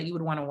one that you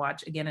would want to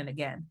watch again and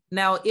again.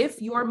 Now,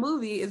 if your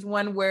movie is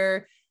one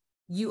where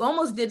you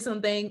almost did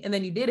something and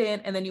then you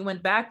didn't, and then you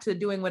went back to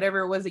doing whatever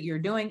it was that you're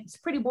doing, it's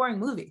a pretty boring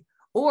movie.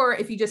 Or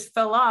if you just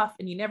fell off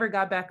and you never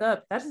got back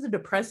up, that's just a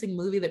depressing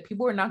movie that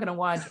people are not going to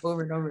watch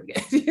over and over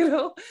again.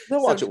 They'll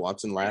watch it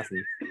once and laugh.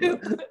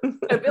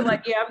 I'd be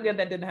like, yeah, I'm good.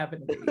 That didn't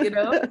happen to me,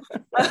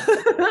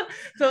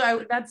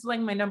 So that's like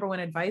my number one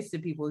advice to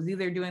people is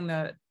either doing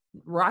the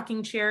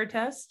rocking chair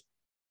test.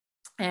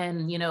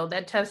 And,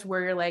 that test where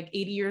you're like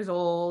 80 years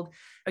old,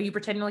 or you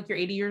pretending like you're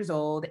 80 years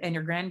old and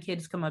your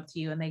grandkids come up to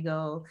you and they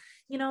go,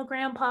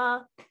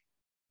 Grandpa,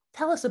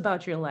 tell us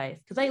about your life.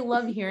 Cause I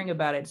love hearing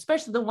about it,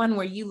 especially the one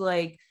where you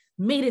like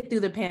made it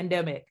through the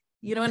pandemic.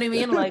 You know what I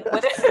mean? Like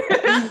whatever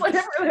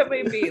that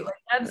may be. Like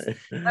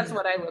that's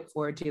what I look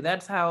forward to.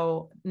 That's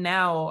how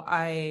now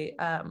I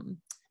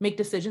make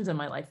decisions in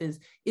my life is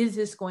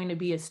this going to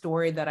be a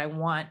story that I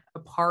want a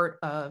part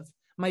of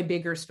my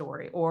bigger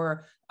story?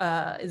 Or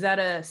is that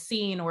a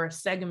scene or a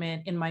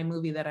segment in my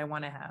movie that I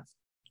want to have?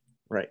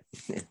 Right.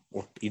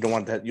 You don't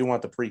want that. You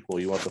want the prequel.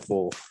 You want the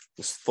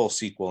full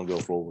sequel and go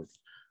forward.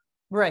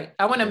 Right.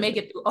 I want to make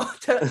it to all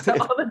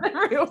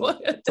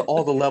the to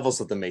all the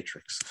levels of the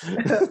Matrix.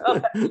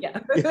 Yeah.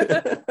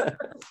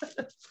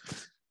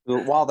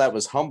 While that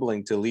was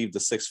humbling to leave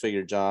the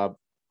six-figure job,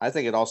 I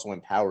think it also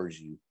empowers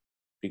you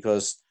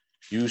because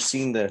you've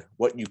seen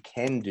what you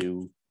can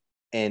do,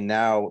 and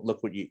now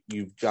look what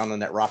you've gone on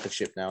that rocket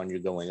ship now, and you're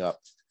going up.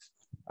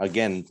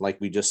 Again, like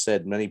we just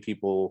said, many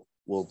people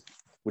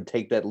would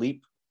take that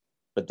leap,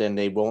 but then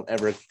they won't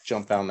ever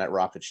jump on that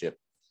rocket ship.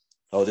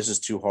 oh, this is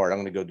too hard, I'm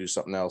going to go do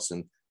something else.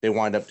 And they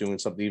wind up doing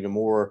something even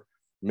more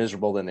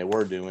miserable than they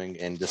were doing,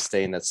 and just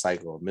stay in that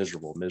cycle of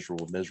miserable,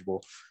 miserable,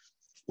 miserable.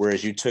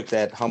 Whereas you took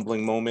that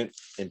humbling moment,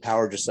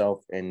 empowered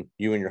yourself, and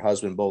you and your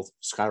husband both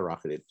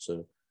skyrocketed.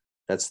 So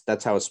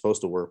that's how it's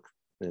supposed to work.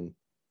 And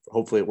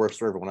hopefully it works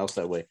for everyone else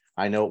that way.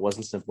 I know it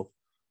wasn't simple.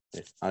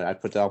 I'll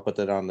put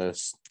that on the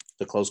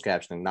closed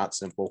captioning, not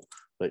simple,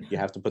 but you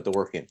have to put the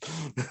work in.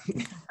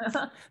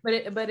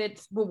 but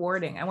it's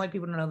rewarding. I want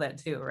people to know that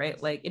too,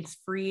 right? Like, it's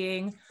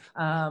freeing.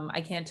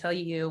 I can't tell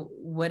you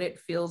what it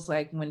feels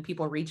like when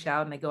people reach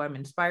out and they go, I'm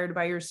inspired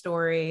by your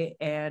story.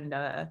 And,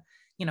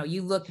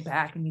 you look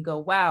back and you go,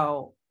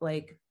 wow,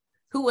 like,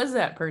 who was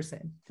that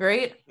person,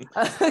 right?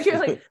 You're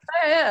like,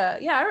 I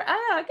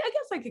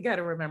guess I could kind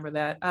of remember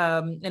that.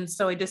 And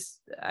so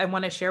I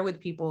want to share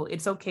with people,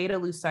 it's okay to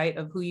lose sight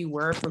of who you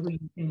were for who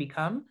you can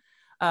become.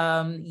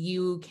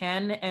 You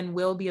can and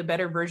will be a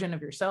better version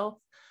of yourself.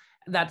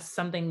 That's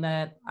something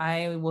that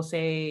I will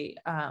say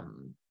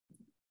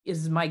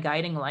is my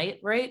guiding light,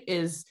 right?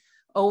 Is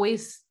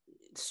always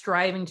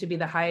striving to be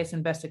the highest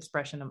and best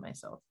expression of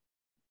myself.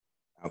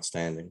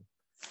 Outstanding.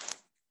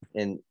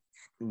 And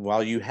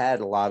while you had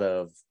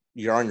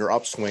you're on your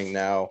upswing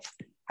now,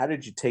 how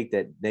did you take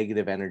that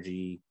negative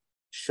energy,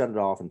 shut it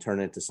off, and turn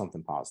it into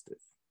something positive?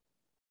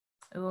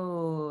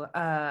 Oh,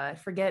 I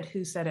forget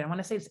who said it. I want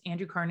to say it's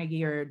Andrew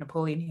Carnegie or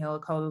Napoleon Hill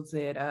calls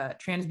it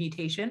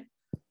transmutation.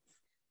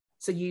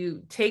 So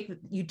you take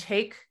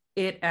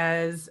it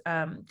as,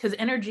 because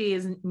energy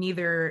is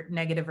neither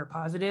negative or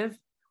positive.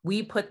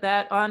 We put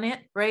that on it,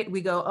 right?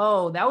 We go,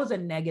 oh, that was a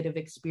negative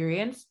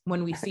experience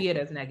when we see it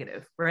as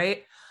negative,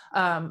 right?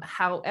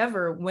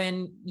 However,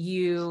 when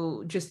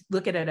you just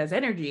look at it as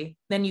energy,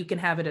 then you can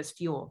have it as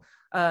fuel.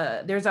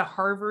 There's a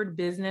Harvard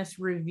Business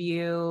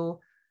Review.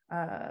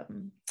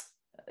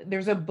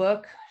 There's a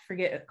book,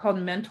 called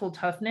Mental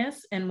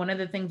Toughness. And one of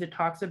the things it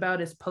talks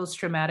about is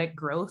post-traumatic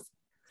growth.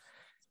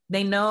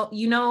 They know,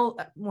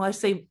 well, I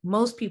say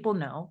most people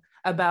know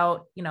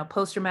about,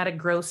 post-traumatic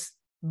growth,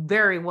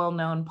 very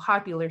well-known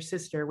popular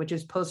sister, which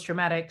is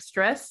post-traumatic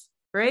stress,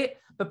 right?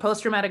 But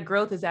post-traumatic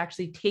growth is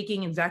actually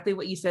taking exactly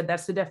what you said.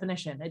 That's the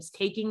definition. It's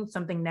taking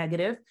something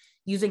negative,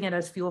 using it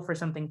as fuel for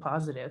something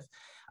positive.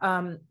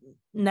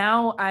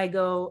 Now I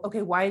go,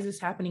 okay, why is this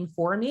happening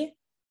for me?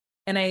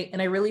 And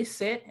I really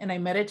sit and I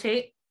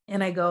meditate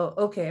and I go,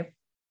 okay,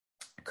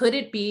 could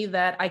it be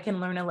that I can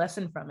learn a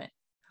lesson from it?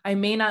 I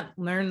may not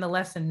learn the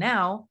lesson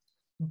now,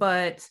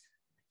 but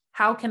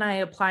how can I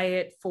apply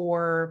it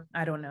for,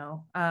 I don't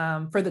know,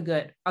 for the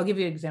good? I'll give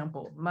you an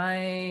example.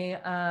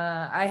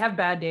 I have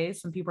bad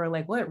days. Some people are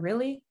like, what,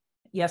 really?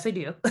 Yes, I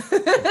do.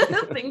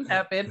 Things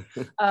happen.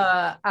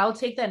 I'll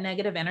take that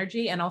negative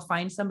energy and I'll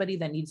find somebody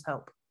that needs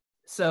help.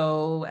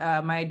 So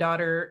my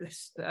daughter,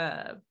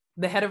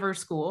 the head of her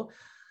school,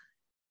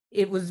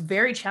 it was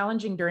very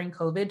challenging during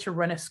COVID to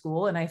run a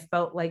school. And I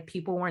felt like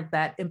people weren't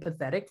that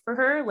empathetic for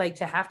her, like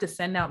to have to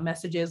send out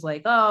messages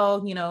like,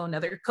 oh,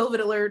 another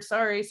COVID alert.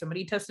 Sorry,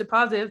 somebody tested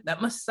positive. That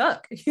must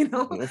suck,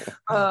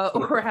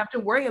 or have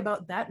to worry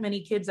about that many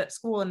kids at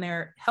school and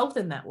their health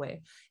in that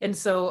way. And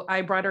so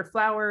I brought her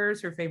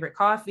flowers, her favorite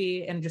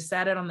coffee, and just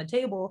sat it on the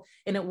table.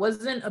 And it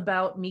wasn't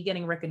about me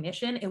getting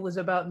recognition. It was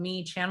about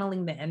me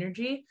channeling the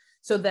energy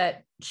so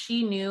that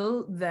she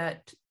knew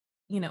that,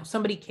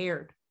 somebody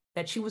cared,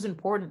 that she was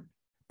important,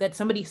 that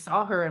somebody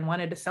saw her and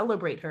wanted to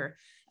celebrate her.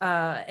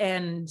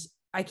 And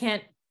I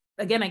can't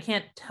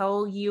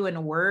tell you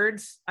in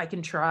words. I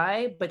can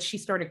try, but she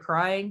started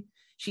crying.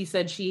 She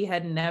said she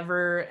had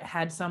never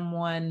had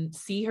someone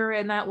see her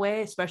in that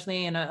way,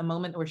 especially in a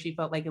moment where she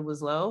felt like it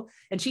was low.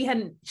 And she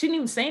didn't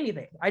even say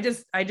anything. I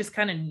just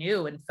kind of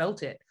knew and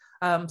felt it.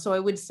 So I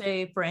would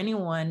say for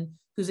anyone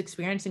who's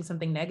experiencing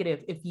something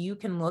negative, if you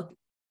can look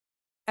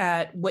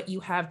at what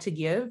you have to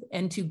give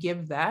and to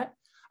give that,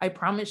 I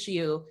promise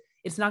you,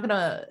 it's not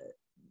gonna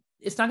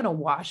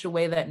wash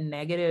away that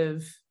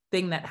negative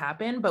thing that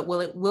happened, but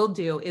what it will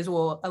do is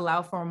will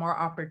allow for more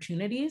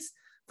opportunities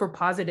for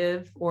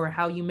positive, or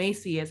how you may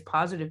see as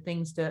positive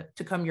things to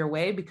come your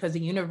way, because the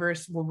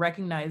universe will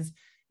recognize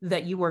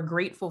that you are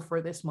grateful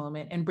for this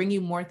moment and bring you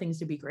more things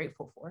to be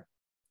grateful for.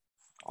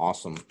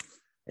 Awesome.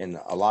 And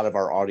a lot of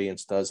our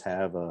audience does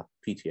have a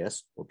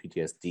PTS or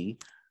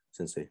PTSD,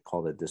 since they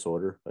call it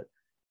disorder, but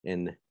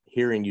in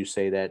hearing you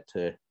say that,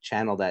 to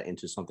channel that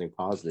into something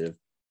positive,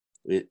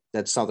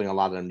 that's something a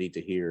lot of them need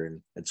to hear.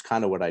 And it's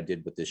kind of what I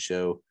did with this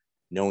show,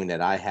 knowing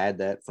that I had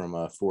that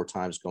from 4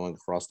 times going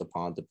across the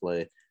pond to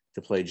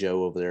play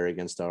Joe over there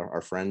against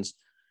our friends.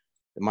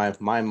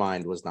 My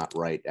mind was not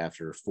right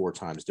after 4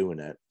 times doing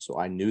that. So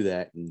I knew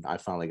that, and I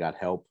finally got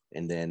help.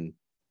 And then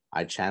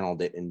I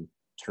channeled it and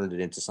turned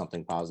it into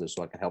something positive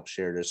so I can help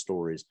share their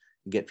stories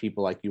and get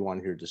people like you on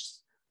here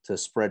to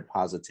spread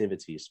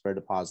positivity, spread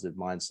a positive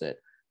mindset,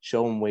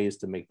 show them ways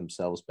to make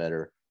themselves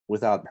better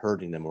without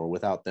hurting them or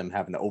without them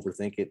having to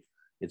overthink it.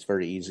 It's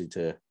very easy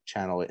to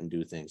channel it and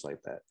do things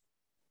like that.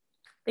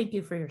 Thank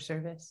you for your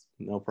service.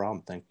 No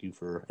problem. Thank you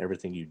for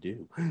everything you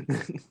do.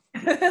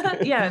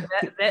 Yeah,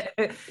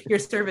 your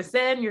service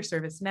then, your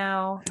service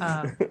now.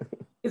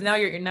 Because now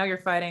you're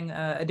fighting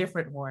a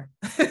different war.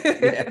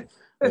 Yeah,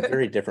 a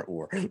very different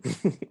war.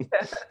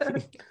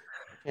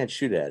 Can't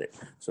shoot at it.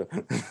 So,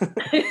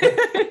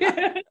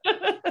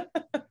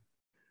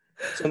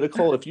 so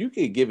Nicole, if you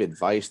could give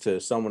advice to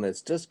someone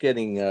that's just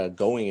getting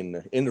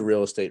going in the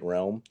real estate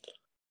realm,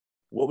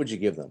 what would you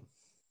give them?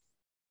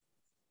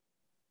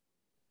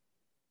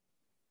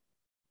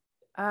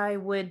 I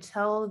would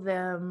tell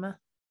them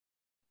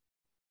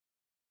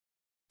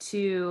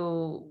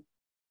to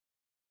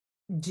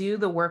do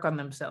the work on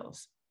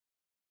themselves.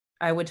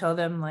 I would tell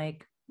them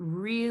like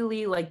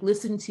really like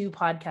listen to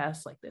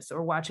podcasts like this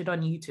or watch it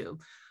on YouTube.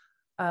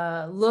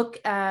 Look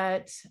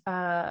at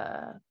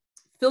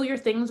fill your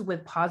things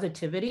with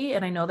positivity.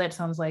 And I know that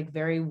sounds like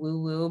very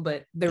woo-woo,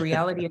 but the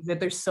reality is that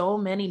there's so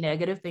many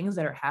negative things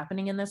that are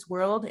happening in this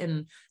world,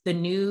 and the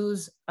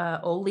news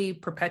only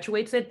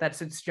perpetuates it.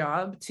 That's its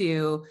job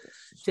to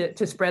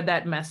spread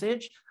that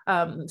message.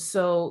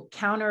 So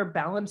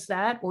counterbalance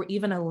that or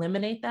even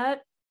eliminate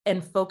that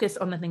and focus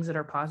on the things that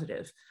are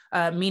positive,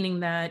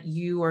 meaning that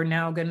you are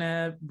now going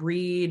to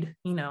read,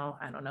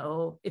 I don't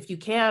know, if you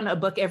can, a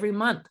book every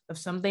month of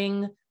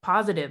something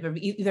positive, or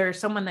either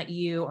someone that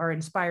you are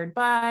inspired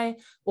by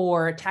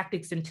or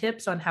tactics and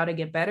tips on how to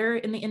get better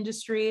in the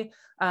industry.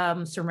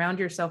 Surround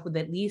yourself with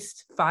at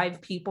least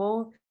 5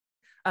 people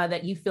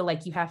that you feel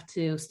like you have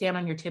to stand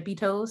on your tippy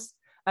toes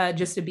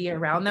just to be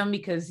around them,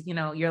 because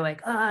you're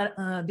like,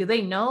 do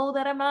they know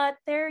that I'm not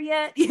there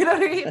yet? You know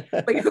what I mean?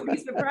 But you'll be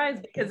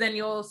surprised, because then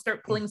you'll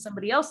start pulling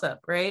somebody else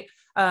up, right?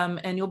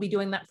 And you'll be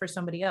doing that for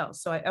somebody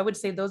else. So I would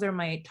say those are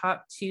my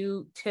top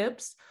 2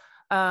 tips.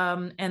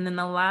 And then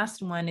the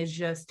last one is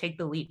just take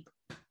the leap.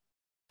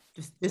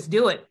 Just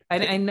do it.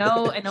 I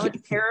know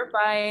it's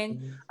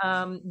terrifying.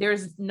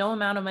 There's no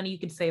amount of money you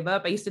could save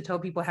up. I used to tell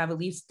people have at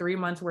least 3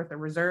 months worth of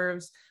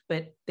reserves,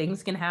 but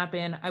things can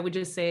happen. I would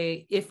just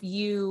say if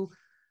you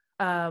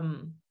have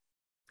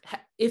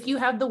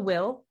the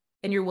will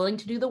and you're willing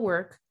to do the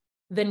work,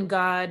 then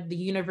God, the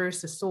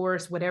universe, the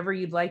source, whatever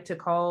you'd like to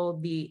call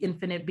the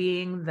infinite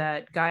being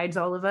that guides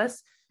all of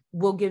us,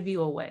 will give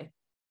you a way.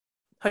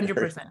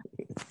 100%.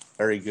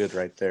 Very good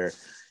right there.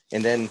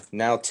 And then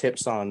now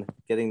tips on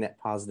getting that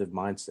positive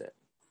mindset.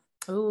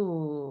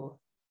 Ooh.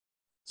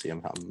 See,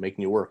 I'm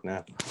making you work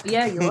now.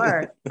 Yeah, you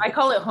are. I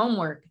call it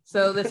homework.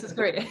 So this is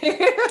great.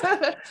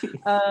 Get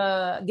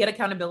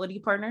accountability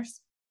partners.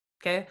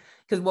 Okay.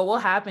 Because what will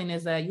happen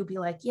is that you'll be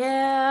like,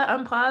 yeah,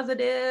 I'm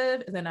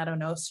positive. And then I don't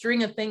know, a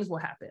string of things will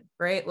happen,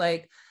 right?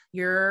 Like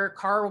your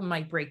car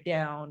might break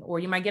down, or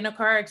you might get in a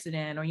car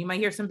accident, or you might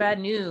hear some bad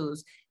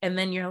news. And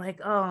then you're like,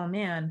 oh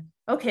man,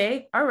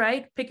 okay, all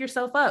right, pick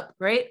yourself up,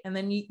 right? And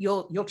then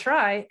you'll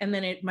try, and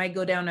then it might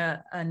go down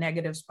a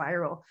negative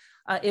spiral.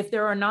 If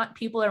there are not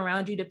people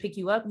around you to pick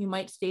you up, you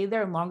might stay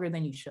there longer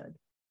than you should.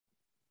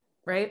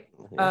 Right.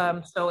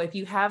 So if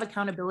you have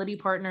accountability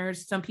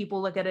partners, some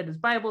people look at it as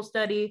Bible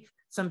study.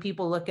 Some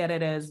people look at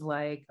it as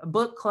like a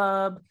book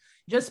club,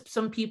 just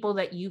some people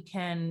that you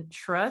can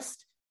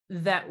trust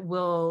that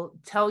will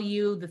tell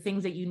you the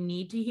things that you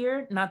need to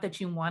hear, not that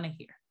you want to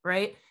hear.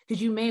 Right.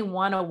 Because you may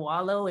want to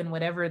wallow in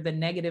whatever the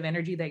negative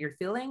energy that you're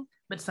feeling,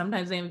 but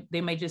sometimes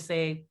they might just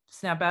say,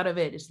 snap out of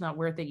it. It's not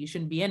worth it. You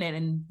shouldn't be in it.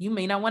 And you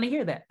may not want to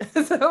hear that.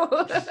 So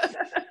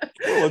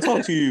I'll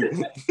talk to you.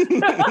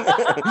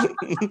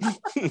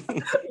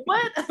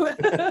 What?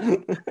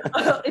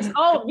 It's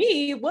all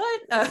me.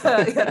 What?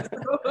 Yeah.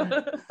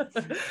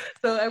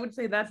 So I would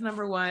say that's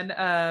number 1.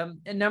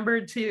 And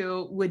number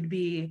 2 would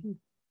be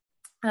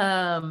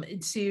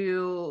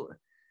to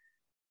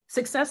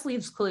success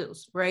leaves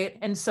clues, right?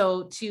 And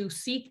so to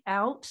seek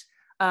out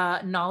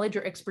knowledge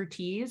or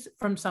expertise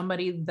from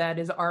somebody that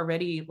is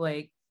already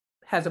like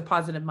has a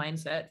positive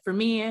mindset. For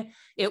me,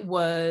 it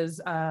was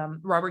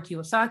Robert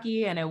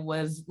Kiyosaki, and it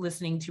was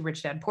listening to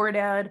Rich Dad Poor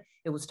Dad.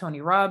 It was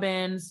Tony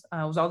Robbins.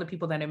 It was all the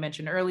people that I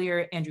mentioned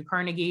earlier, Andrew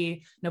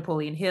Carnegie,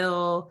 Napoleon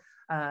Hill,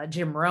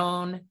 Jim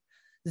Rohn,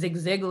 Zig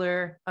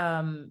Ziglar,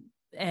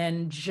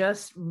 and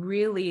just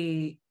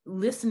really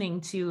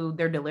listening to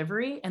their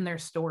delivery and their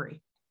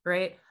story,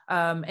 right?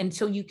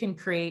 Until you can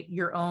create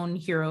your own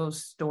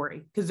hero's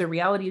story. Because the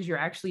reality is you're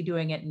actually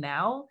doing it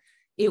now.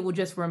 It will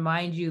just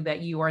remind you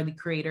that you are the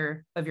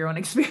creator of your own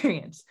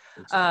experience.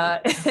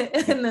 And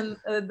then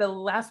the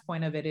last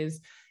point of it is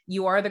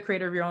you are the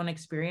creator of your own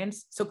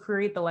experience. So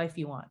create the life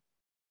you want.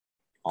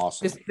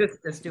 Awesome. Just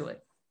do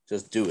it.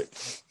 Just do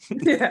it.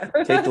 Yeah.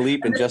 Take the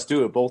leap and just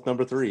do it. Both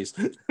number 3s.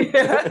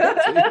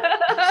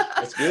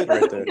 That's good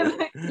right there.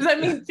 I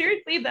mean,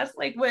 seriously, that's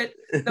like what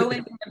the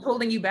only thing that's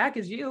holding you back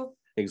is you.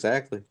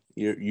 Exactly.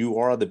 You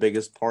are the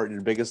biggest part.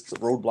 The biggest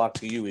roadblock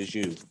to you is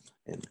you.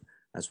 And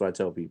that's what I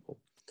tell people.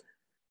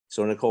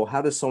 So Nicole,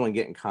 how does someone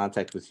get in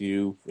contact with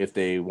you if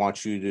they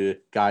want you to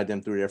guide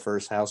them through their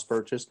first house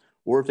purchase,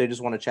 or if they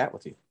just want to chat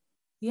with you?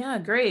 Yeah,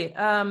 great.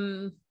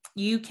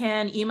 You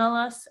can email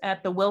us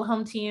at the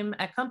Wilhelm team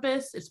at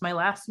Compass. It's my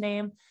last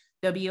name,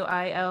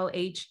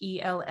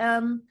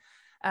 Wilhelm.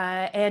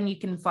 And you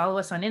can follow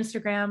us on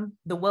Instagram,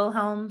 the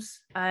Wilhelms.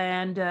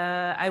 And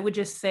I would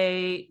just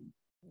say,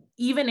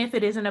 even if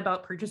it isn't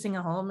about purchasing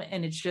a home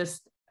and it's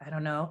just I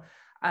don't know,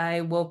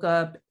 I woke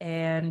up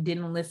and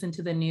didn't listen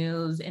to the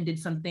news and did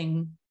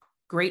something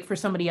great for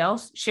somebody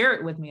else, share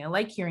it with me. I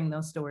like hearing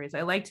those stories.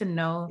 I like to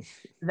know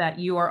that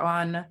you are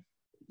on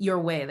your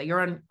way, that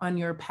you're on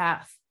your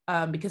path,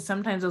 because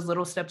sometimes those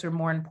little steps are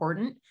more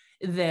important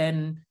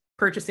than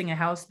purchasing a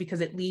house,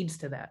 because it leads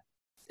to that.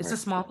 It's the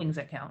small things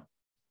that count.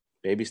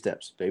 Baby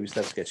steps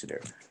get you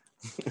there.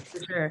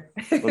 For sure.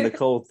 Well,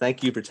 Nicole,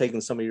 thank you for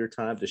taking some of your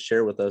time to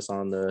share with us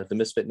on the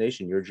Misfit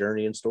Nation, your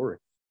journey and story.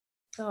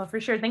 Oh, for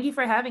sure. Thank you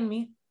for having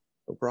me.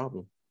 No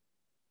problem.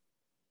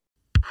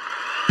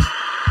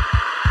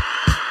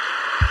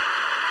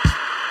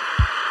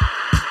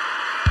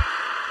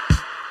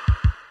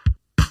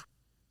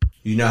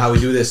 You know how we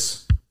do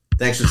this.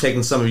 Thanks for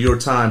taking some of your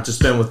time to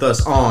spend with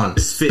us on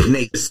Misfit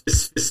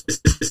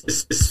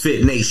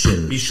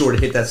Nation. Be sure to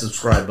hit that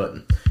subscribe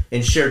button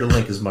and share the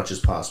link as much as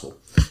possible.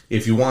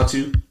 If you want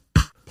to,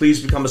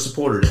 please become a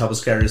supporter to help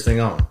us carry this thing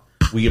on.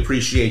 We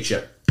appreciate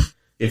you.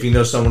 If you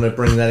know someone that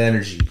brings that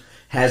energy,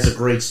 has a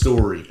great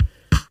story,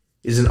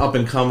 is an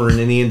up-and-comer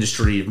in the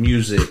industry of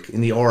music,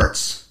 in the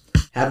arts,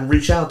 have them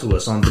reach out to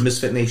us on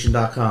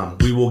themisfitnation.com.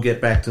 We will get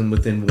back to them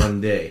within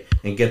one day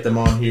and get them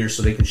on here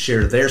so they can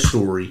share their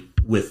story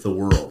with the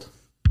world.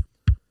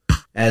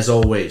 As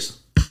always,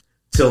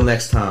 till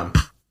next time,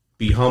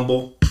 be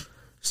humble,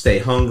 stay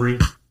hungry,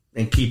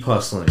 and keep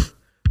hustling,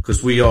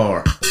 because we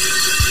are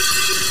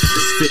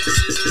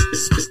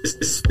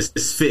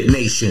Fit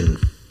Nation.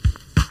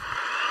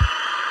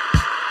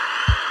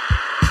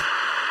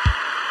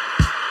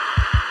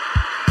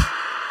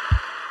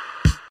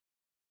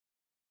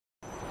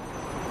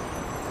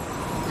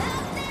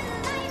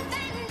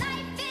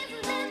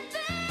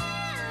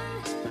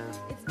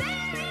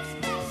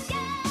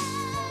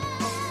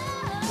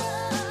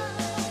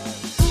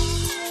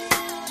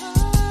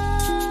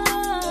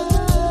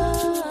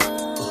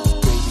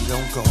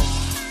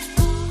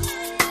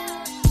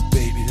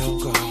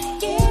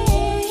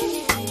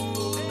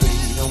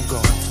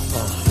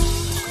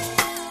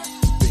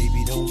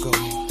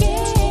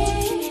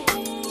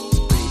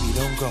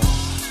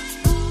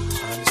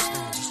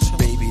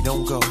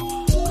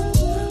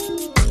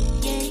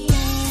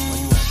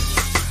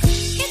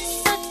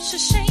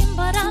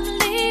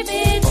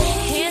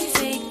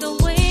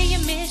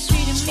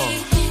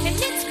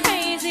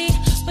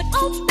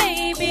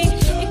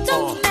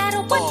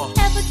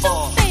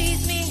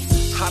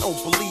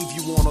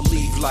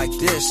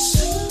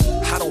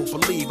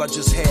 I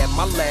just had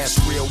my last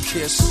real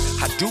kiss.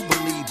 I do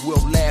believe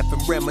we'll laugh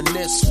and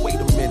reminisce. Wait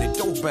a minute,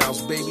 don't bounce,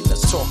 baby.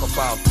 Let's talk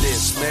about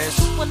this, man.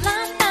 Well,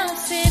 I'm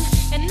bouncing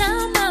and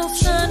I'm out,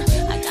 son.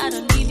 I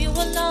gotta leave you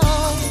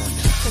alone.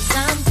 Cause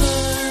I'm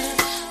good,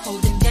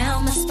 holding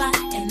down the spot.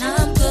 And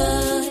I'm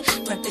good,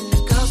 repping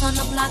the girls on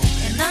the block.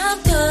 And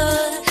I'm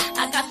good,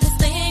 I got this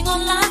thing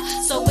on lock.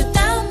 So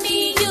without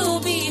me, you'll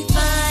be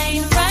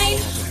fine, right?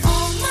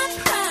 All my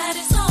pride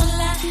is all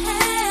I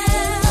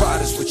have.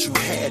 Pride is what you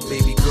had,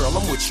 baby girl.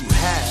 I'm what you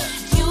have.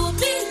 You'll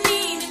be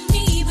needing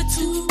me, but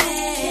too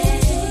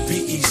bad. Be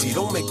easy,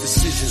 don't make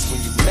decisions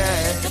when you're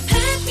mad. The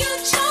path you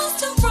chose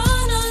to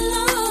run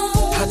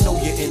alone. I know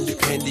you're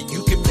independent,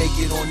 you can make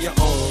it on your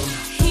own.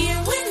 Here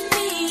with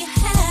me, you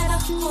had a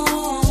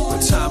home. When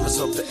time is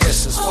of the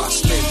essence, why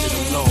spend it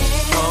alone,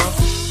 huh?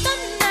 The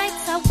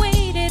nights I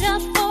waited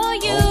up for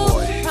you. Oh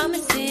boy.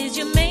 Promises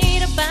you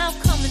made about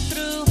coming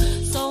through.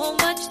 So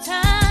much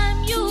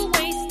time you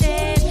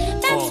wasted.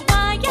 That's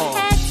why I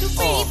had to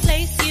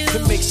replace you.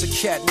 It makes a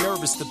cat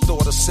nervous, the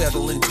thought of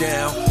settling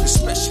down.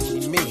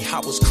 Especially me, I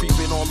was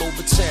creeping all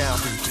over town.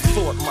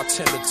 Thought my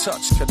tender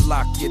touch could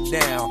lock you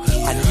down.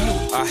 I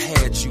knew I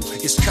had you,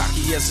 as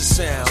cocky as it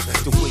sounds.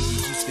 The way you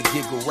used to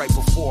giggle right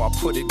before I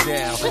put it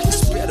down.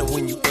 It's better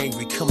when you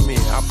angry, come in,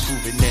 I'll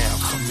prove it now.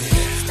 Come in.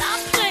 Stop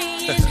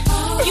playing,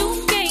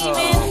 you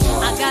gaming.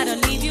 I gotta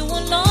leave you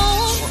alone.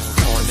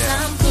 Cause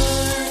I'm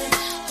good,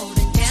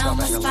 holding down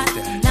my spot.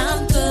 And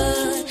I'm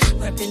good,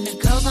 repping the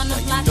girls on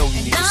the block. know you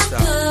And need to I'm stop.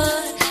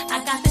 good,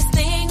 I got this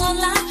thing on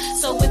lock.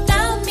 So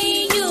without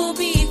me, you'll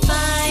be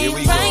fine, Here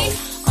we right?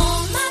 go.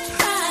 All my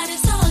pride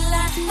is all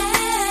I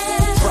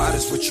have. Pride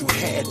is what you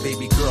had,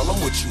 baby girl,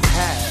 I'm what you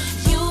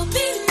have. You'll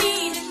be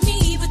needing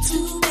me, but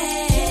too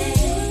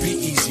bad. Be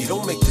easy,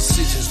 don't make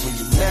decisions when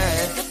you're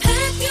mad. The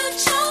path you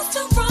chose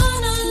to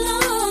run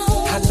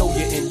alone. I know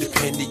you're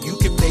independent, you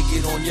can make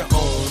it on your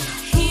own.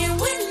 Here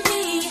with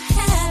me, you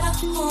had a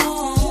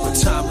home. When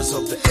time is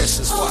of the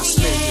essence, why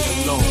spend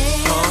it alone,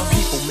 huh?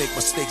 People make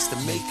mistakes to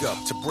make up,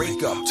 to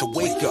break up, to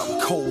wake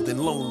up cold and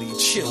lonely and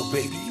chill,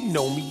 baby. You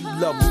know me, you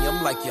love me,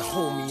 I'm like your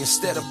homie.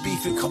 Instead of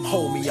beefing, come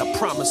home me. I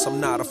promise I'm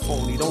not a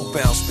phony. Don't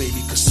bounce,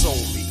 baby, console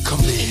me.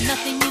 Come Ain't in.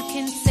 nothing you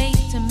can say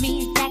to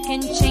me that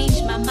can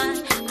change my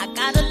mind. I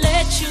gotta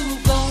let you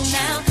go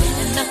now.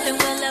 And nothing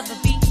will ever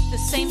be the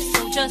same,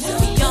 so just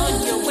be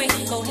on your way.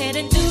 Go ahead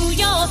and do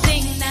your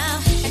thing now.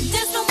 And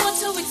there's no more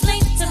to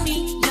explain to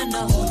me, you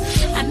know.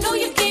 I know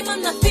you came,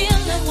 I'm not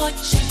feeling what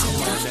you do.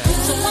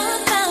 So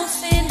I'm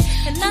bouncing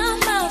and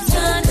I'm out,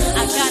 son.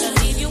 I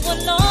gotta leave you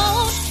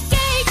alone.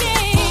 Yeah,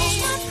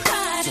 yeah. My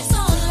pride is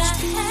all I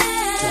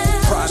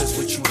have. Pride is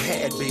what you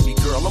had, baby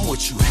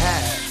what you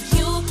have.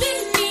 You've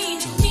been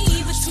mean to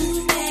me, but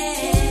too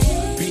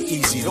bad. Be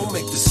easy, don't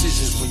make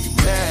decisions when you're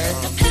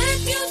mad. The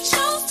path you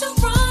chose to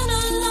run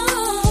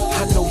alone.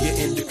 I know you're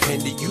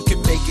independent, you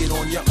can make it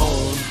on your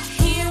own.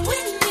 Here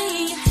with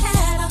me, you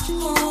had a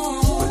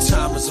home. But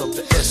time is of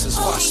the essence,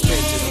 why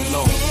spend it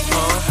alone,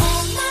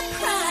 All my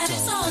pride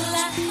is all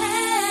I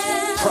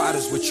have. Pride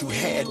is what you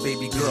had,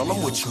 baby girl,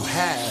 I'm what you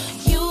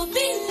have. You've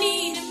been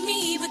mean to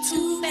me, but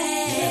too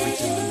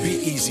bad. Be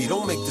easy,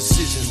 don't make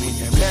decisions when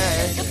you're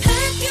mad. The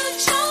path you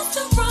chose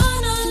to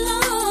run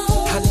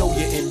alone. I know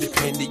you're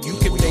independent, you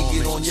can make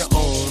it on your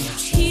own.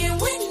 Here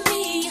with